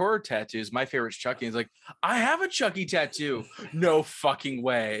love your horror tattoos. My favorite's Chucky. He's like, I have a Chucky tattoo. No fucking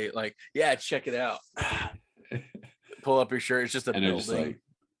way. Like, yeah, check it out. Pull up your shirt. It's just a building. Just like,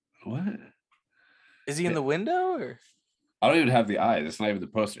 what? Is he in the window or? I don't even have the eye. It's not even the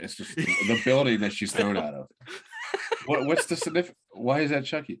poster. It's just the building that she's thrown out of. What's the significance? Why is that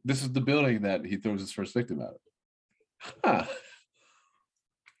Chucky? This is the building that he throws his first victim out of. Huh.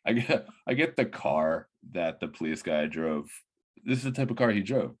 I get the car that the police guy drove. This is the type of car he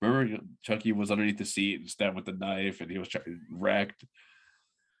drove. Remember, Chucky was underneath the seat and stabbed with the knife, and he was wrecked.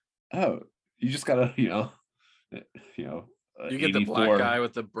 Oh, you just gotta, you get the black guy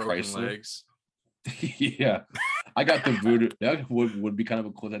with the broken Chrysler. legs. Yeah, I got the voodoo. That would be kind of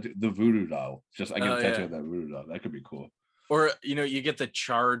a cool tattoo. The voodoo doll. Just I get a tattoo of that voodoo doll. That could be cool. Or you get the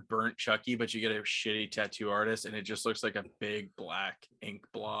charred, burnt Chucky, but you get a shitty tattoo artist, and it just looks like a big black ink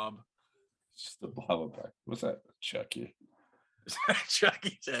blob. Just the blob of black. What's that? Chucky.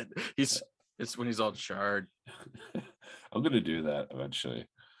 Chucky's head. It's when he's all charred. I'm gonna do that eventually.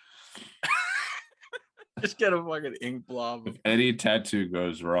 Just get a fucking ink blob. If any tattoo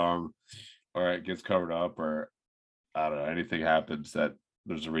goes wrong, or it gets covered up, or I don't know, anything happens that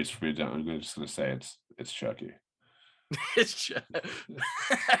there's a reason for me to, I'm just gonna say it's Chucky. It's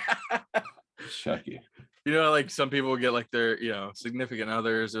Chucky. Like some people will get like their significant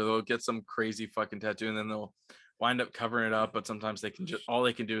others, or they'll get some crazy fucking tattoo, and then they'll wind up covering it up. But sometimes they can just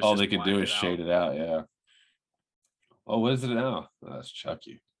shade it out. Yeah. Oh, what is it now? Oh, that's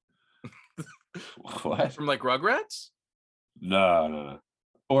Chucky. What? From like Rugrats? No.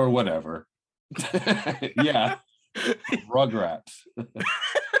 Or whatever. Yeah. Rugrats.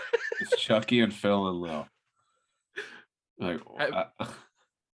 It's Chucky and Phil and Lil. Like,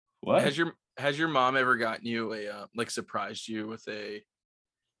 what? Has your mom ever gotten you surprised you with a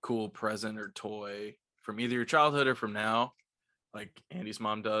cool present or toy from either your childhood or from now, like Andy's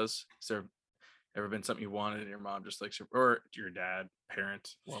mom does? Has there ever been something you wanted and your mom just like, or your dad, parent,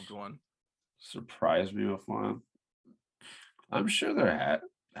 loved one? Surprised me with one? I'm sure there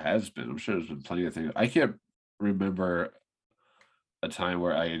has been. I'm sure there's been plenty of things. I can't remember a time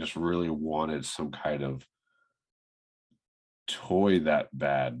where I just really wanted some kind of toy that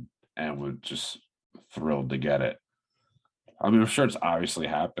bad and was just thrilled to get it. I mean, I'm sure it's obviously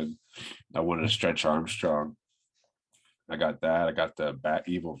happened. I wanted a Stretch Armstrong. I got that. I got the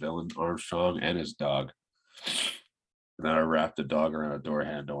Evil Villain Armstrong and his dog. And then I wrapped the dog around a door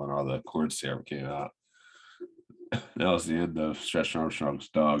handle and all the corn syrup came out. That was the end of Stretch Armstrong's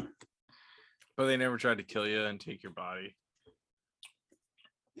dog. But they never tried to kill you and take your body.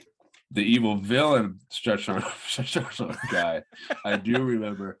 The Evil Villain Stretch Armstrong guy. I do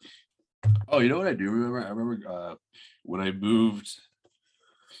remember. Oh, you know what I do remember? I remember when I moved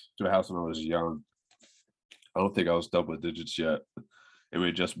to a house when I was young. I don't think I was double digits yet. And we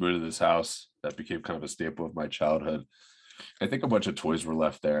had just moved to this house that became kind of a staple of my childhood. I think a bunch of toys were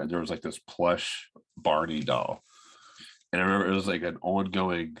left there. And there was like this plush Barney doll. And I remember it was like an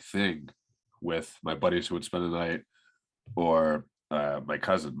ongoing thing with my buddies who would spend the night, or my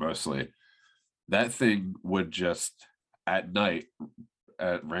cousin mostly. That thing would just, at night,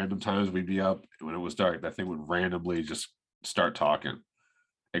 at random times we'd be up, when it was dark, that thing would randomly just start talking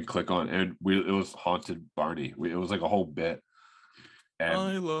and click on. And it was Haunted Barney. It was like a whole bit. And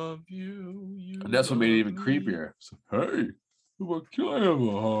I love you. And that's what made it even creepier. So, hey, can I have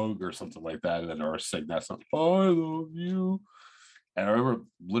a hug or something like that? And then or sing that song, I love you. And I remember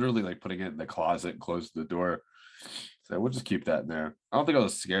literally like putting it in the closet and closing the door. So we'll just keep that in there. I don't think I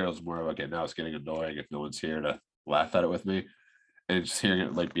was scared. I was more of, okay, now it's getting annoying if no one's here to laugh at it with me. And just hearing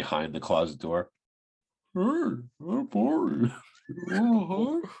it like behind the closet door. Hey, I'm boring.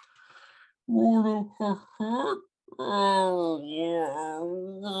 You want a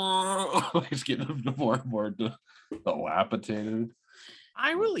hug? He's getting more and more dilapidated.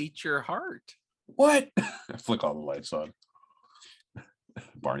 I will eat your heart. What? I flick all the lights on.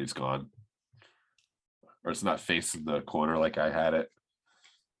 Barney's gone. Or it's not facing the corner like I had it.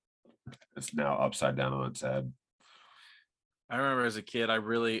 It's now upside down on its head. I remember as a kid, I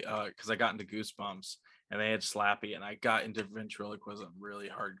really, because I got into Goosebumps and they had Slappy, and I got into ventriloquism really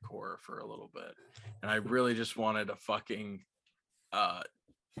hardcore for a little bit. And I really just wanted a fucking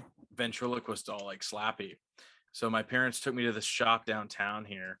ventriloquist doll like Slappy. So my parents took me to this shop downtown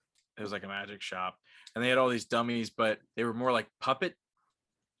here. It was like a magic shop. And they had all these dummies, but they were more like puppet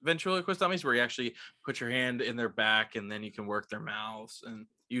ventriloquist dummies where you actually put your hand in their back and then you can work their mouths and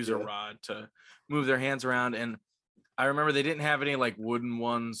use a rod to move their hands around. And I remember they didn't have any like wooden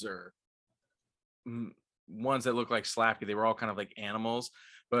ones or ones that looked like Slappy. They were all kind of like animals,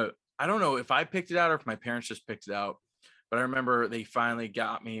 but I don't know if I picked it out or if my parents just picked it out. But I remember they finally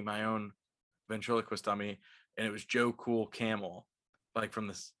got me my own ventriloquist dummy, and it was Joe Cool Camel, like from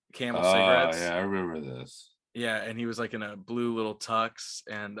the Camel cigarettes. Yeah, I remember this. Yeah, and he was like in a blue little tux,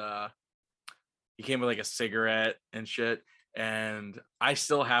 and he came with like a cigarette and shit. And I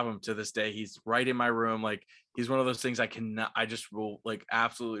still have him to this day. He's right in my room. Like, he's one of those things I just will like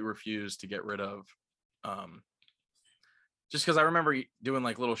absolutely refuse to get rid of. Just because I remember doing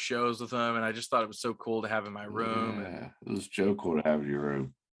like little shows with him, and I just thought it was so cool to have in my room. Yeah, it was Joe cool to have in your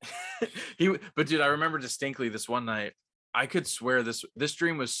room. But dude, I remember distinctly this one night, I could swear this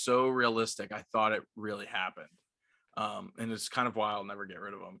dream was so realistic. I thought it really happened. And it's kind of wild. I'll never get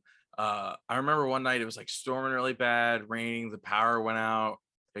rid of them. I remember one night it was like storming really bad, raining, the power went out,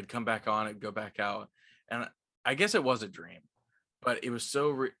 it'd come back on, it'd go back out. And I guess it was a dream, but it was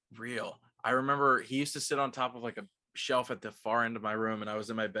so real. I remember he used to sit on top of like a shelf at the far end of my room, and I was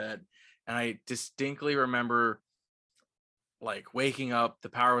in my bed, and I distinctly remember like waking up, the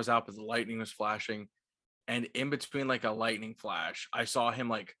power was out, but the lightning was flashing, and in between like a lightning flash, I saw him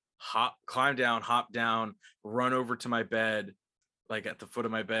like climb down, hop down, run over to my bed, like at the foot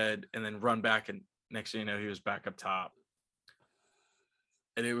of my bed, and then run back, and next thing you know, he was back up top.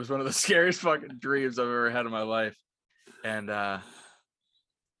 And it was one of the scariest fucking dreams I've ever had in my life. And I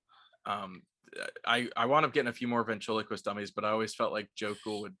wound up getting a few more ventriloquist dummies, but I always felt like Joe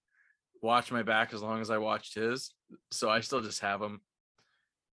Cool would watch my back as long as I watched his. So I still just have him.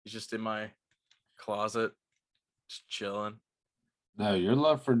 He's just in my closet, just chilling. No, your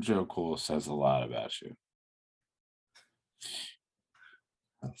love for Joe Cool says a lot about you.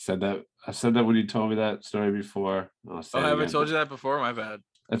 I said that when you told me that story before. Oh, have I told you that before? My bad.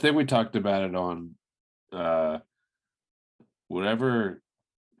 I think we talked about it on whatever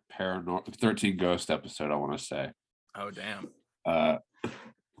paranormal 13 Ghost episode, I want to say. Oh, damn.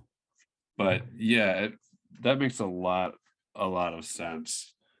 But yeah, that makes a lot of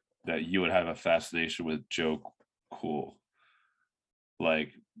sense that you would have a fascination with Joe Cool.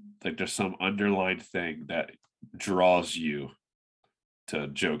 Like there's some underlying thing that draws you to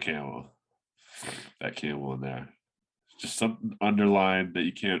Joe Camel. That Camel in there. Just something underlined that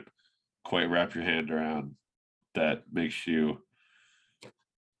you can't quite wrap your hand around that makes you,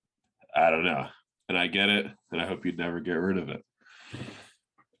 I don't know. And I get it, and I hope you never get rid of it.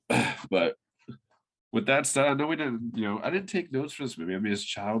 But with that said, I know we didn't, I didn't take notes for this movie. I mean, it's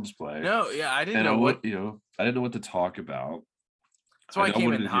Child's Play. No, yeah, I didn't know what I didn't know what to talk about. That's why I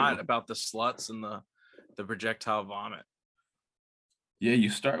came in hot about the sluts and the projectile vomit. Yeah, you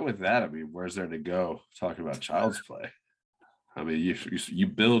start with that. I mean, where's there to go talking about Child's Play? I mean, you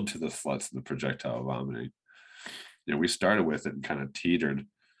build to the sluts and the projectile vomiting. We started with it and kind of teetered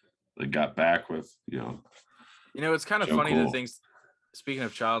and got back with, it's kind of Joe funny Cool. the things, speaking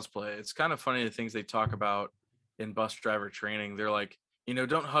of Child's Play, it's kind of funny the things they talk about in bus driver training. They're like,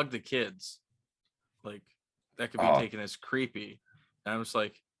 don't hug the kids. Like, that could be taken as creepy. And I'm just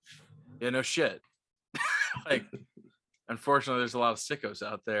like, yeah, no shit. Like, unfortunately, there's a lot of sickos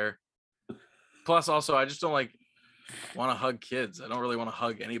out there. Plus, also, I just don't want to hug kids. I don't really want to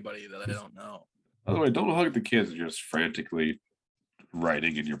hug anybody that I don't know. By the way, don't hug the kids. You're just frantically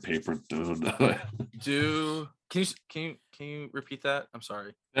writing in your paper. Can you repeat that? I'm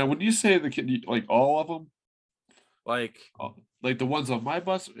sorry. Now, when you say the kid, like all of them, like the ones on my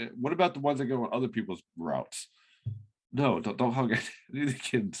bus. What about the ones that go on other people's routes? No, don't hug any of the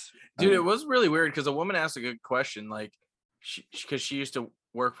kids, dude. It was really weird because a woman asked a good question, like, because she used to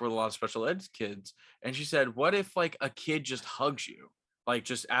work with a lot of special ed kids, and she said, "What if like a kid just hugs you, like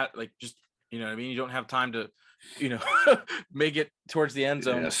just you know what I mean? You don't have time to, make it towards the end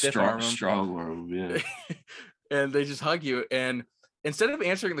zone, strong arm, yeah." And they just hug you, and instead of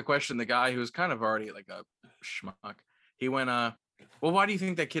answering the question, the guy who was kind of already like a schmuck, he went, "Well, why do you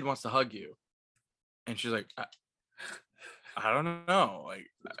think that kid wants to hug you?" And she's like, I don't know, like,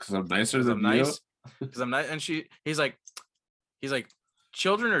 because I'm nicer than you. Because I'm nice. And he's like,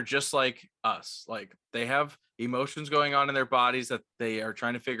 children are just like us. Like, they have emotions going on in their bodies that they are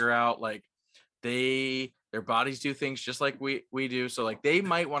trying to figure out. Like, their bodies do things just like we do. So like, they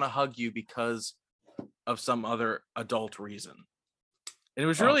might want to hug you because of some other adult reason. And it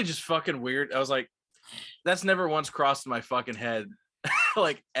was really just fucking weird. I was like, that's never once crossed my fucking head,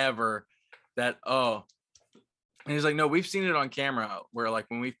 like, ever, that, and he's like, no, we've seen it on camera where, like,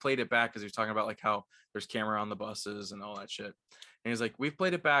 when we've played it back, because he was talking about like how there's camera on the buses and all that shit. And he's like, we've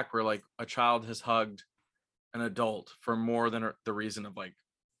played it back where like a child has hugged an adult for more than the reason of like,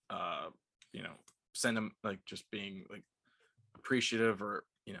 send them, like, just being like appreciative or,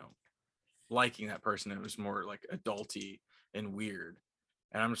 liking that person. It was more like adulty and weird.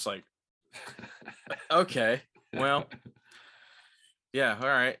 And I'm just like, okay, well, yeah, all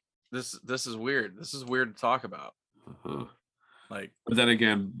right. This is weird. This is weird to talk about. Uh-huh. Like, but then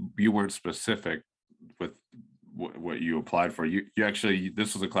again, you weren't specific with what you applied for. You actually,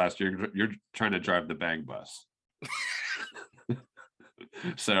 this was a class you're trying to drive the bang bus.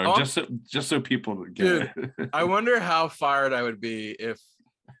 So just so people get it. I wonder how fired I would be if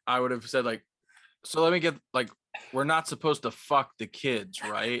I would have said, like, so let me get, like, we're not supposed to fuck the kids,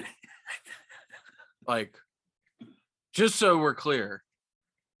 right? Like, just so we're clear.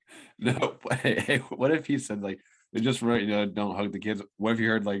 No, hey, what if he said, like, they just wrote, don't hug the kids? What if you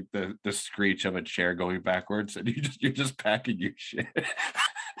heard like the screech of a chair going backwards and you're just packing your shit?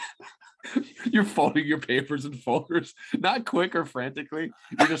 You're folding your papers in folders, not quick or frantically.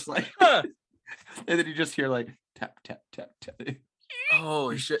 You're just like And then you just hear like tap, tap, tap, tap.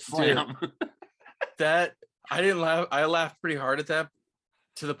 Holy shit, dude. Slam. That I didn't laugh. I laughed pretty hard at that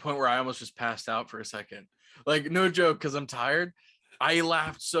to the point where I almost just passed out for a second. Like, no joke, because I'm tired. I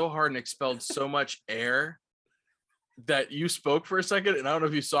laughed so hard and expelled so much air that you spoke for a second, and I don't know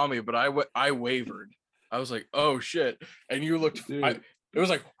if you saw me, but I wavered. I was like, "Oh shit!" And you looked. It was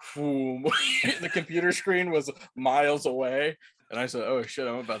like, boom. The computer screen was miles away, and I said, "Oh shit!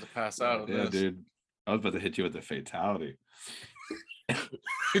 I'm about to pass out." Yeah, dude. I was about to hit you with the fatality.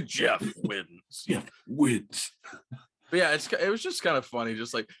 Jeff wins. Jeff wins. But yeah, it was just kind of funny.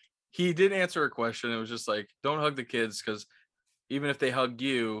 Just like he did answer a question. It was just like, don't hug the kids because even if they hug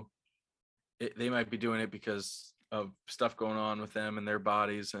you, they might be doing it because of stuff going on with them and their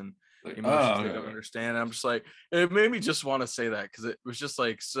bodies and Like, emotions they don't understand. And I'm just like, it made me just want to say that because it was just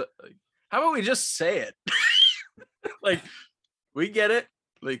like, how about we just say it? Like, we get it.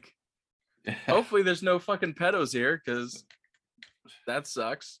 Like, hopefully there's no fucking pedos here because that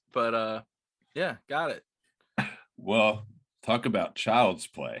sucks. But yeah, got it. Well, talk about child's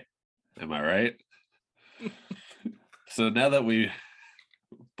play. Am I right? So now that we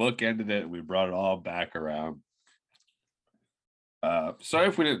bookended it, we brought it all back around. Sorry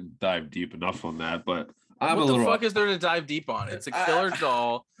if we didn't dive deep enough on that, but I'm what a the little. fuck is there to dive deep on? It's a killer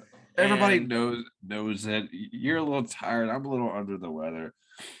doll. Everybody and knows it. You're a little tired. I'm a little under the weather.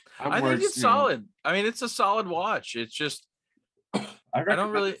 I think it's solid. I mean, it's a solid watch. It's just I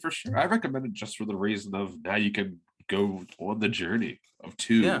don't really- for sure. I recommend it just for the reason of now you can go on the journey of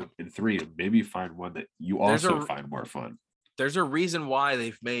 2 and 3 and maybe find one that you also find more fun. There's a reason why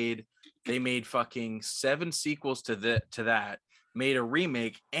they made fucking 7 sequels to that, made a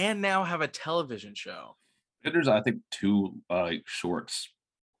remake, and now have a television show. And there's I think 2 shorts.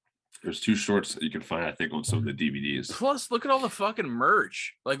 There's 2 shorts that you can find, I think, on some of the DVDs. Plus, look at all the fucking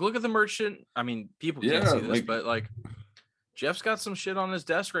merch. Like, look at the merchant. I mean, people can't see this, but like, Jeff's got some shit on his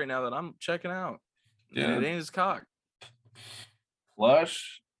desk right now that I'm checking out. Yeah, it ain't his cock.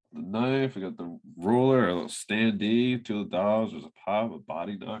 Flush, the knife. We got the ruler, a little standee, 2 of the dolls. There's a pop, a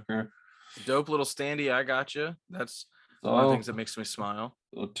body knocker. Dope little standee. I got you. That's one of the things that makes me smile.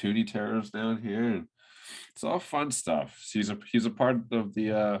 Little Toonie Terrors down here, and it's all fun stuff. He's a part of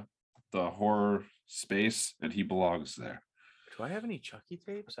the horror space, and he belongs there. Do I have any Chucky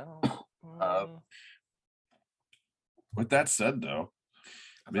tapes? I don't. With that said, though,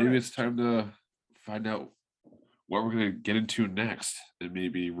 maybe it's time to find out what we're gonna get into next, and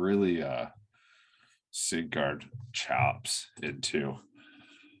maybe really sink our chops into.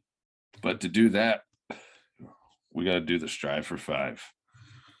 But to do that, we got to do the Strive for 5.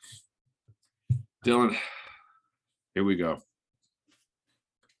 Dylan, here we go.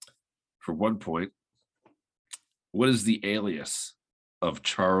 For 1 point, what is the alias of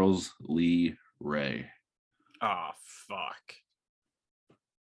Charles Lee Ray? Oh, fuck.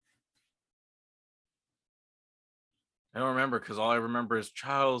 I don't remember because all I remember is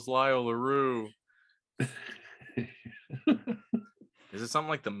Charles Lyle LaRue. Is it something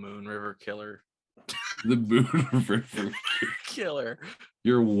like the Moon River Killer? The Moon River Killer.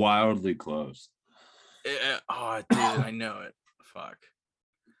 You're wildly close. Oh, dude, I know it. Fuck.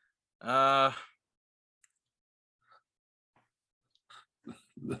 The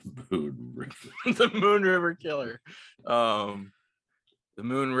Moon River. The Moon River Killer. The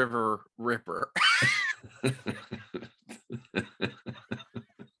Moon River Ripper.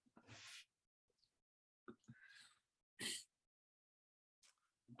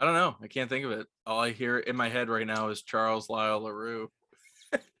 I don't know. I can't think of it. All I hear in my head right now is Charles Lyle LaRue.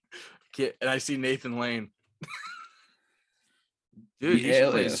 And I see Nathan Lane. Dude, he should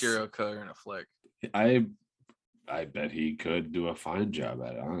play a serial killer in a flick. I bet he could do a fine job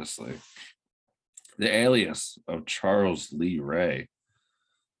at it, honestly. The alias of Charles Lee Ray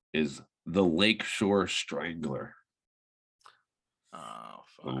is the Lakeshore Strangler. Oh,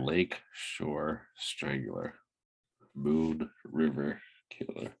 fuck. The Lakeshore Strangler. Moon River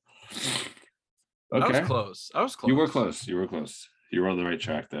Killer. Okay. I was close. You were close. You were on the right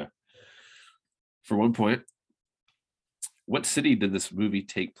track there. For 1 point, what city did this movie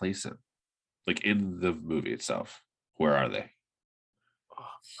take place in? Like in the movie itself. Where are they? Oh,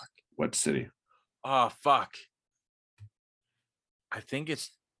 fuck. What city? Oh, fuck. I think it's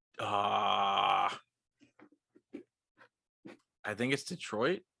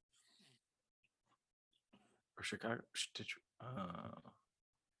Detroit or Chicago.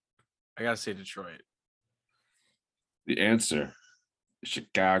 I gotta say Detroit. The answer is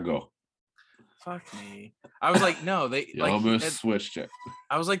Chicago. Fuck me. I was like, no, they You like almost switched it.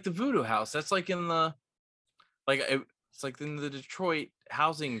 I was like the Voodoo House. That's like in the It's like in the Detroit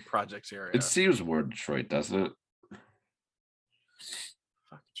housing projects area. It seems more Detroit, doesn't it?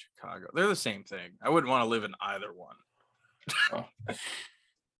 Fucking Chicago. They're the same thing. I wouldn't want to live in either one. Oh.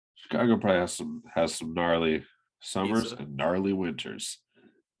 Chicago probably has some gnarly summers Pizza. and gnarly winters.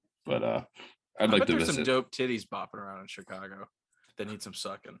 But I'd I like bet to there's some visit. dope titties bopping around in Chicago that need some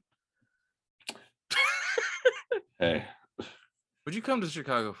sucking. Hey, What'd you come to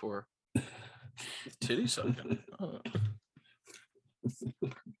Chicago for? Titty sucking. Oh.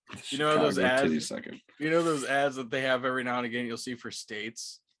 You know those Chicago titty ads? sucking. You know those ads that they have every now and again you'll see for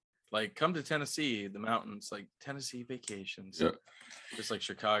states? Like come to Tennessee, the mountains, like Tennessee vacations. Yeah. Just like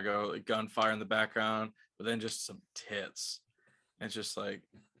Chicago, like gunfire in the background, but then just some tits. And it's just like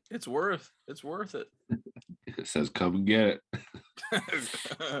it's worth it. It says, "Come and get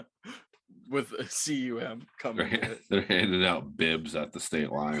it." With a CUM coming. They're handing out bibs at the state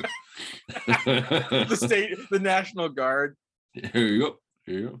line. The National Guard. Here you go.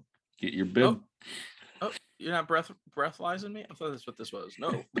 Here you go. Get your bib. Oh, you're not breathalyzing me? I thought that's what this was.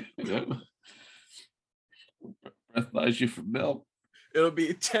 No. Yeah. Breathalyze you for milk. It'll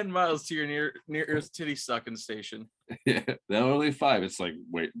be 10 miles to your nearest titty sucking station. Yeah, they're only 5. It's like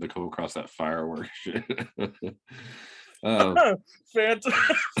wait to come across that firework shit. Phantom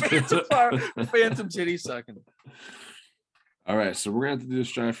titty sucking. All right, so we're gonna have to do the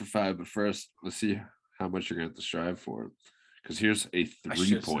strive for 5, but first, let's see how much you're gonna have to strive for. Because here's a I should have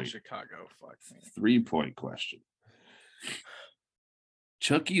said 3-point Chicago. Fuck me. 3-point question.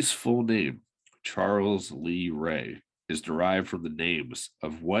 Chucky's full name, Charles Lee Ray, is derived from the names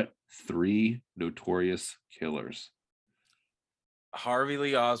of what 3 notorious killers? Harvey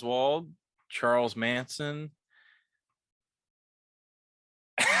Lee Oswald, Charles Manson.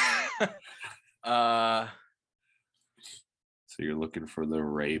 So you're looking for the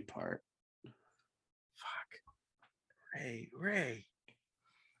Ray part. Fuck. Ray.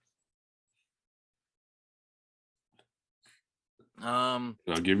 I'll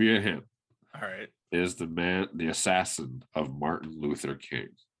give you a hint. All right. Is the assassin of Martin Luther King.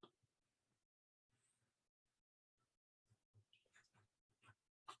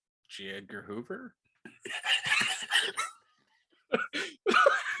 G. Edgar Hoover.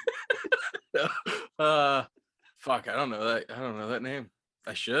 Fuck, I don't know that. I don't know that name.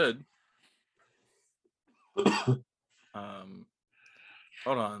 I should. Hold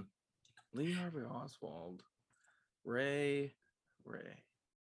on. Lee Harvey Oswald. Ray.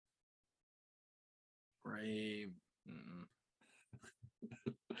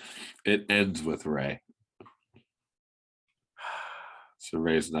 It ends with Ray. So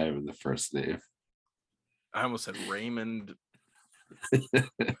Ray's not even the first name. I almost said Raymond. No.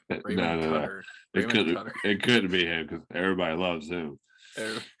 Cutter. Raymond Cutter. It couldn't be him because everybody loves him.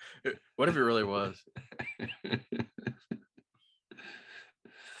 What if it really was?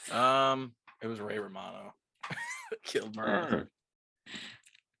 It was Ray Romano. Killed Murray.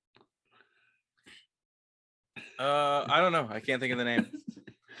 I don't know. I can't think of the name.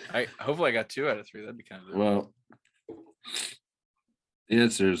 Hopefully I got 2 out of 3. That'd be kind of Well, the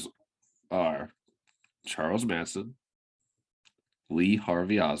answers are Charles Manson, Lee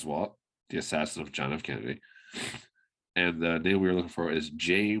Harvey Oswald, the assassin of John F. Kennedy, and the name we were looking for is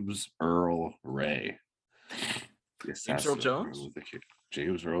James Earl Ray. The James Earl assassin of Jones? Martin Luther King.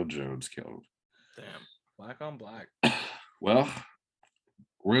 James Earl Jones killed him. damn. Black on black. Well,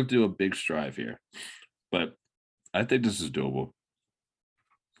 we're going to do a big strive here, but I think this is doable.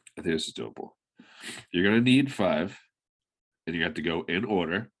 You're going to need 5, and you have to go in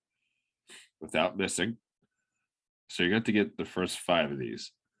order without missing. So you're going to have to get the first 5 of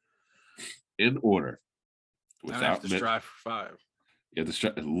these in order I have to strive for 5. You have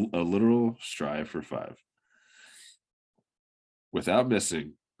to a literal strive for 5 without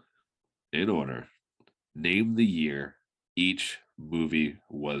missing, in order. Name the year each movie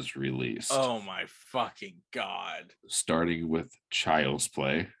was released. Oh my fucking god. Starting with Child's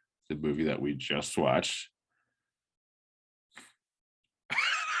Play, the movie that we just watched.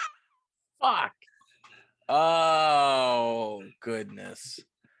 Fuck. Oh goodness.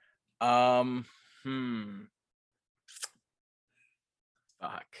 Fuck.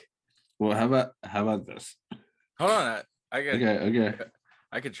 Well, how about this? Hold on. Okay.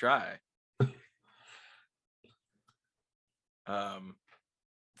 I could try.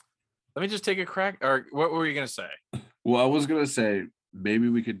 Let me just take a crack. Or what were you gonna say? Well, I was gonna say maybe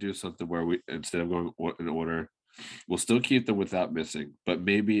we could do something where we, instead of going in order, we'll still keep them without missing. But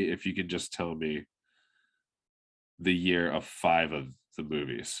maybe if you could just tell me the year of 5 of the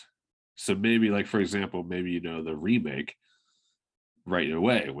movies. So maybe, like, for example, maybe you know the remake right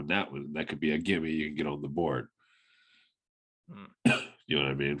away when that could be a gimme you can get on the board. You know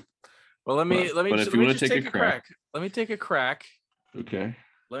what I mean? Well, let me but if let you me wanna just take a crack. Let me take a crack. Okay.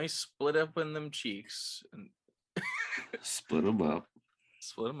 Let me split up in them cheeks and Split them up.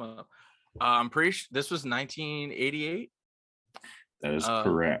 split them up. I'm pretty sure this was 1988. That is Uh,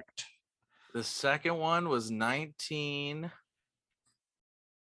 correct. The second one was 19.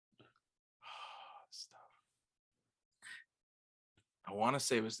 I want to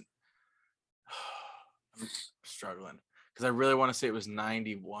say it was. I'm struggling because I really want to say it was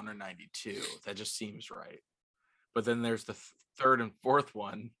 91 or 92. That just seems right. But then there's the third and fourth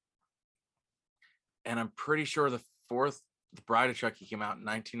one. And I'm pretty sure the fourth, The Bride of Chucky, came out in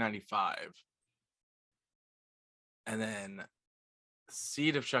 1995. And then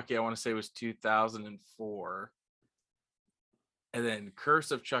Seed of Chucky, I want to say, was 2004. And then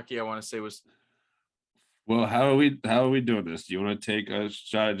Curse of Chucky, I want to say, was. Well, how are we doing this? Do you want to take a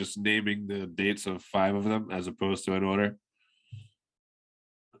shot at just naming the dates of 5 of them as opposed to in order?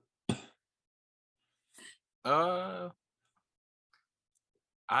 I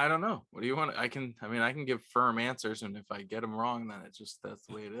don't know. What do you want? I can give firm answers, and if I get them wrong, then that's the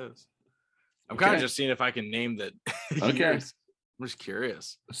way it is. I'm kind of just seeing if I can name that. Okay. I'm just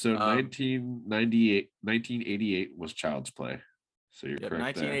curious. So 1988 was Child's Play. So you're correct.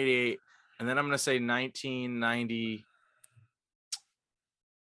 1988, and then I'm gonna say 1990.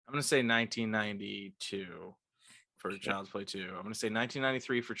 I'm gonna say 1992 for Child's Play 2. I'm gonna say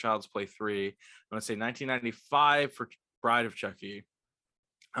 1993 for Child's Play 3. I'm gonna say 1995 for Bride of Chucky.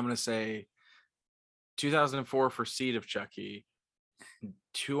 I'm gonna say 2004 for Seed of Chucky.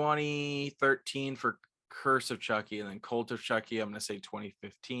 2013 for Curse of Chucky, and then Cult of Chucky, I'm going to say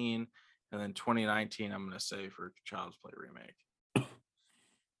 2015, and then 2019, I'm going to say for Child's Play remake.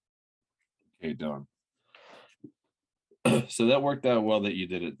 Okay, done. So that worked out well that you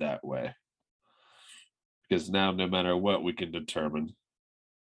did it that way. Because now, no matter what, we can determine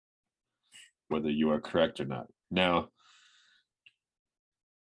whether you are correct or not. Now,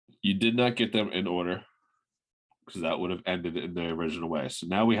 you did not get them in order, because that would have ended in the original way. So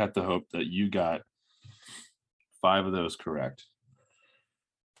now we have to hope that you got 5 of those correct.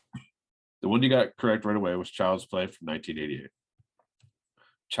 The one you got correct right away was Child's Play from 1988.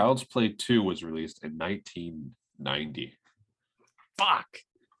 Child's Play 2 was released in 1990. Fuck.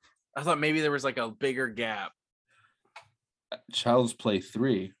 I thought maybe there was like a bigger gap. Child's Play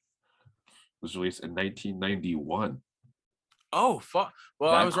 3 was released in 1991. Oh, fuck.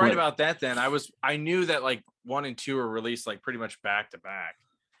 Well, That I was right quick. about that then. I knew that like 1 and 2 were released like pretty much back to back.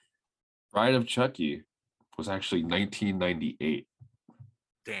 Bride of Chucky was actually 1998.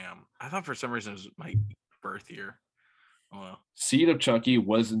 Damn. I thought for some reason it was my birth year. Oh well. Seed of Chucky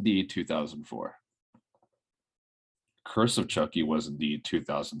was indeed 2004. Curse of Chucky was indeed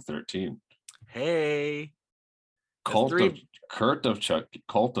 2013. Hey. Cult of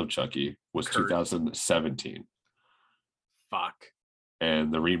Chucky was Kurt. 2017. Fuck.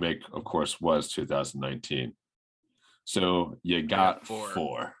 And the remake, of course, was 2019. So you got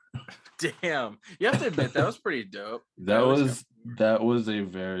 4. Damn. You have to admit that was pretty dope. That was a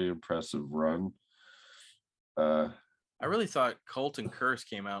very impressive run. I really thought Cult and Curse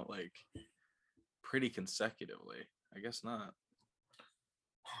came out like pretty consecutively. I guess not.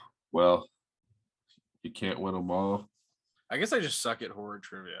 Well, you can't win them all. I guess I just suck at horror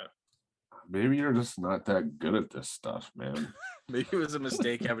trivia. Maybe you're just not that good at this stuff, man. Maybe it was a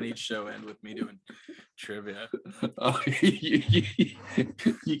mistake having each show end with me doing trivia. Oh,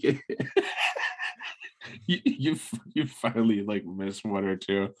 you finally like missed 1 or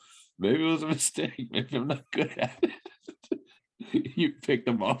 2. Maybe it was a mistake. Maybe I'm not good at it. You picked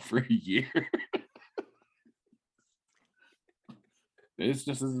them off for a year. It's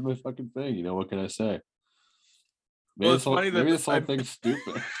just, this is my fucking thing. You know, what can I say? Maybe Well, it's funny that maybe this whole thing's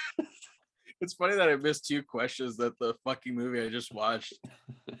stupid. It's funny that I missed 2 questions that the fucking movie I just watched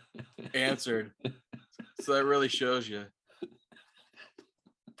answered. So that really shows you.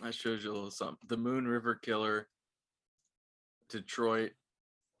 That shows you a little something. The Moon River Killer, Detroit.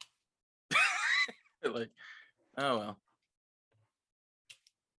 Like, oh well.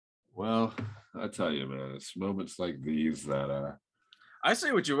 Well, I tell you, man, it's moments like these that I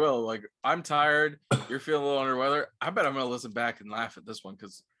say what you will. Like, I'm tired. You're feeling a little under weather. I bet I'm gonna listen back and laugh at this one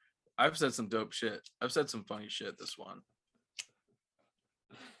because I've said some dope shit. I've said some funny shit this one.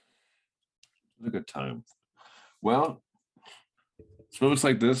 it's a good time. Well, it's moments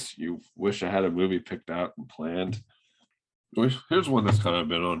like this you wish I had a movie picked out and planned. Here's one that's kind of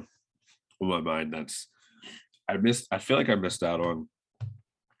been on my mind that's I feel like I missed out on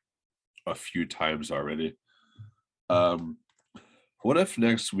a few times already. What if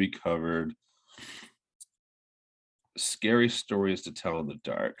next we covered scary stories to tell in the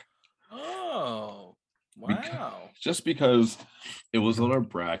dark. Oh, Beca- wow. Just because it was on our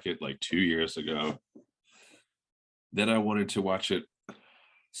bracket like 2 years ago. Then I wanted to watch it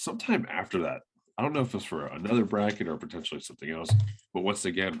sometime after that. I don't know if it's for another bracket or potentially something else, but once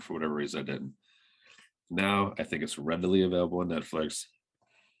again, for whatever reason, I didn't. Now I think it's readily available on Netflix,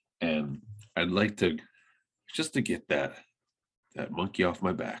 and I'd like to just to get that monkey off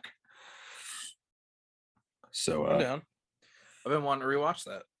my back. So I'm down. I've been wanting to rewatch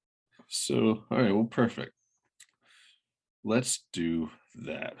that. So all right, well, perfect. Let's do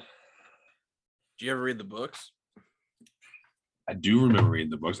that. Do you ever read the books? I do remember reading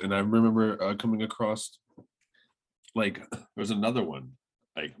the books, and I remember coming across like there's another one,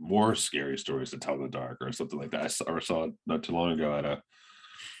 like more scary stories to tell in the dark or something like that. I saw it not too long ago at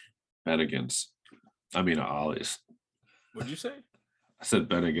Ollie's. What'd you say? I said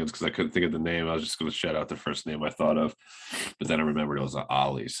Bennigan's because I couldn't think of the name. I was just going to shout out the first name I thought of, but then I remembered it was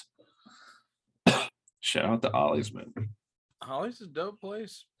Ollie's. Shout out to Ollie's, man. Holly's is a dope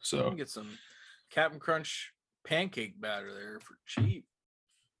place. You So can get some Captain Crunch pancake batter there for cheap.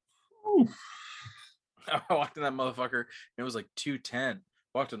 ooh, I walked in that motherfucker. It was like $2.10.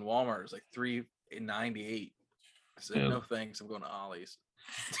 Walked in Walmart. It was like $3.98. I said, Yeah. no thanks. I'm going to Ollie's.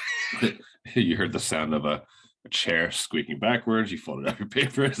 you heard the sound of a chair squeaking backwards. You folded up your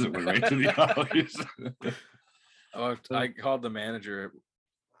papers and went right to the Ollie's. I called the manager.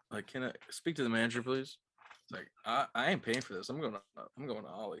 Like, can I speak to the manager, please? It's like, I ain't paying for this. I'm going to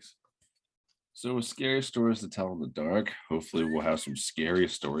Ollie's. So with scary stories to tell in the dark, hopefully we'll have some scary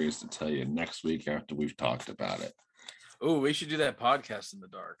stories to tell you next week after we've talked about it. Oh, we should do that podcast in the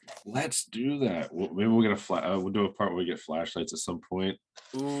dark. Let's do that. Maybe we'll get we'll do a part where we get flashlights at some point.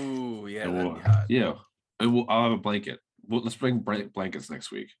 Ooh, yeah, And that'd be hot. yeah, and I'll have a blanket. Let's bring blankets next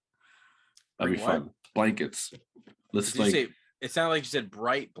week. That'd Bring be what? fun. Blankets. Let's Did you say, it sounded like you said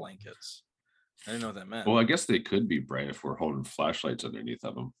bright blankets. I didn't know what that meant. well, I guess they could be bright if we're holding flashlights underneath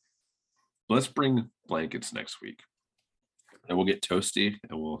of them. Let's bring blankets next week, and we'll get toasty,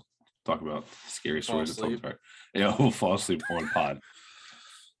 and we'll talk about scary Fall stories. To tell in the asleep. dark. Yeah, we'll fall asleep on pod,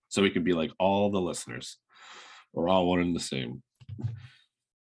 so we can be like all the listeners. We're all one and the same.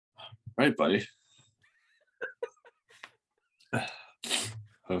 Right, buddy.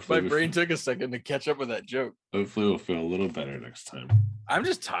 Hopefully, My brain took a second to catch up with that joke. hopefully we'll feel a little better next time. I'm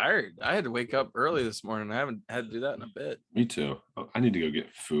just tired. I had to wake up early this morning. I haven't had to do that in a bit. Me too. I need to go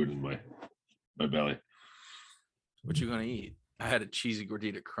get food in my belly. What you gonna eat? I had a cheesy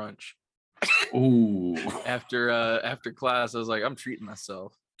gordita crunch Oh, after class. I was like, I'm treating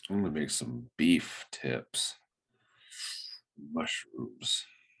myself. I'm gonna make some beef tips, mushrooms.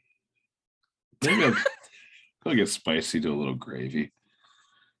 Maybe I'll get spicy, do a little gravy.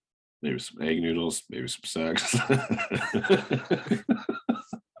 Maybe some egg noodles, maybe some sex. You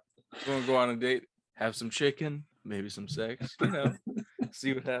want to go on a date? Have some chicken, maybe some sex. You know,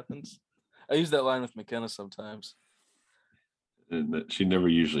 see what happens. I use that line with McKenna sometimes. And that she never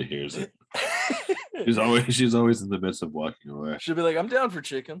usually hears it. She's always in the midst of walking away. She'll be like, I'm down for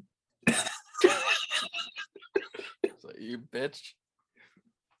chicken. It's like, you bitch.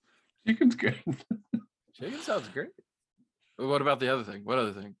 Chicken's good. Chicken sounds great. But what about the other thing? What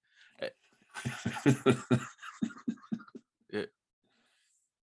other thing? Yeah,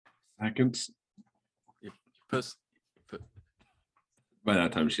 Seconds. puss. By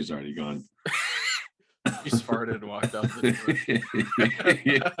that time, she's already gone. She farted and walked out the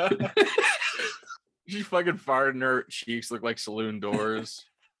door. She fucking farted and her cheeks look like saloon doors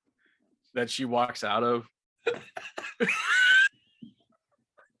that she walks out of.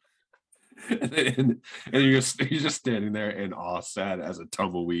 and you're just standing there in awe, sad as a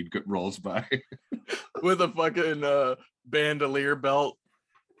tumbleweed rolls by. With a fucking bandolier belt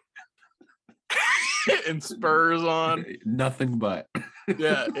and spurs on. Nothing but.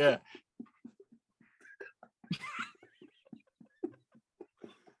 Yeah, yeah.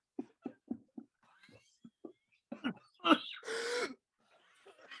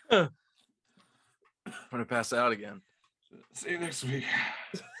 I'm gonna pass out again. See you next week.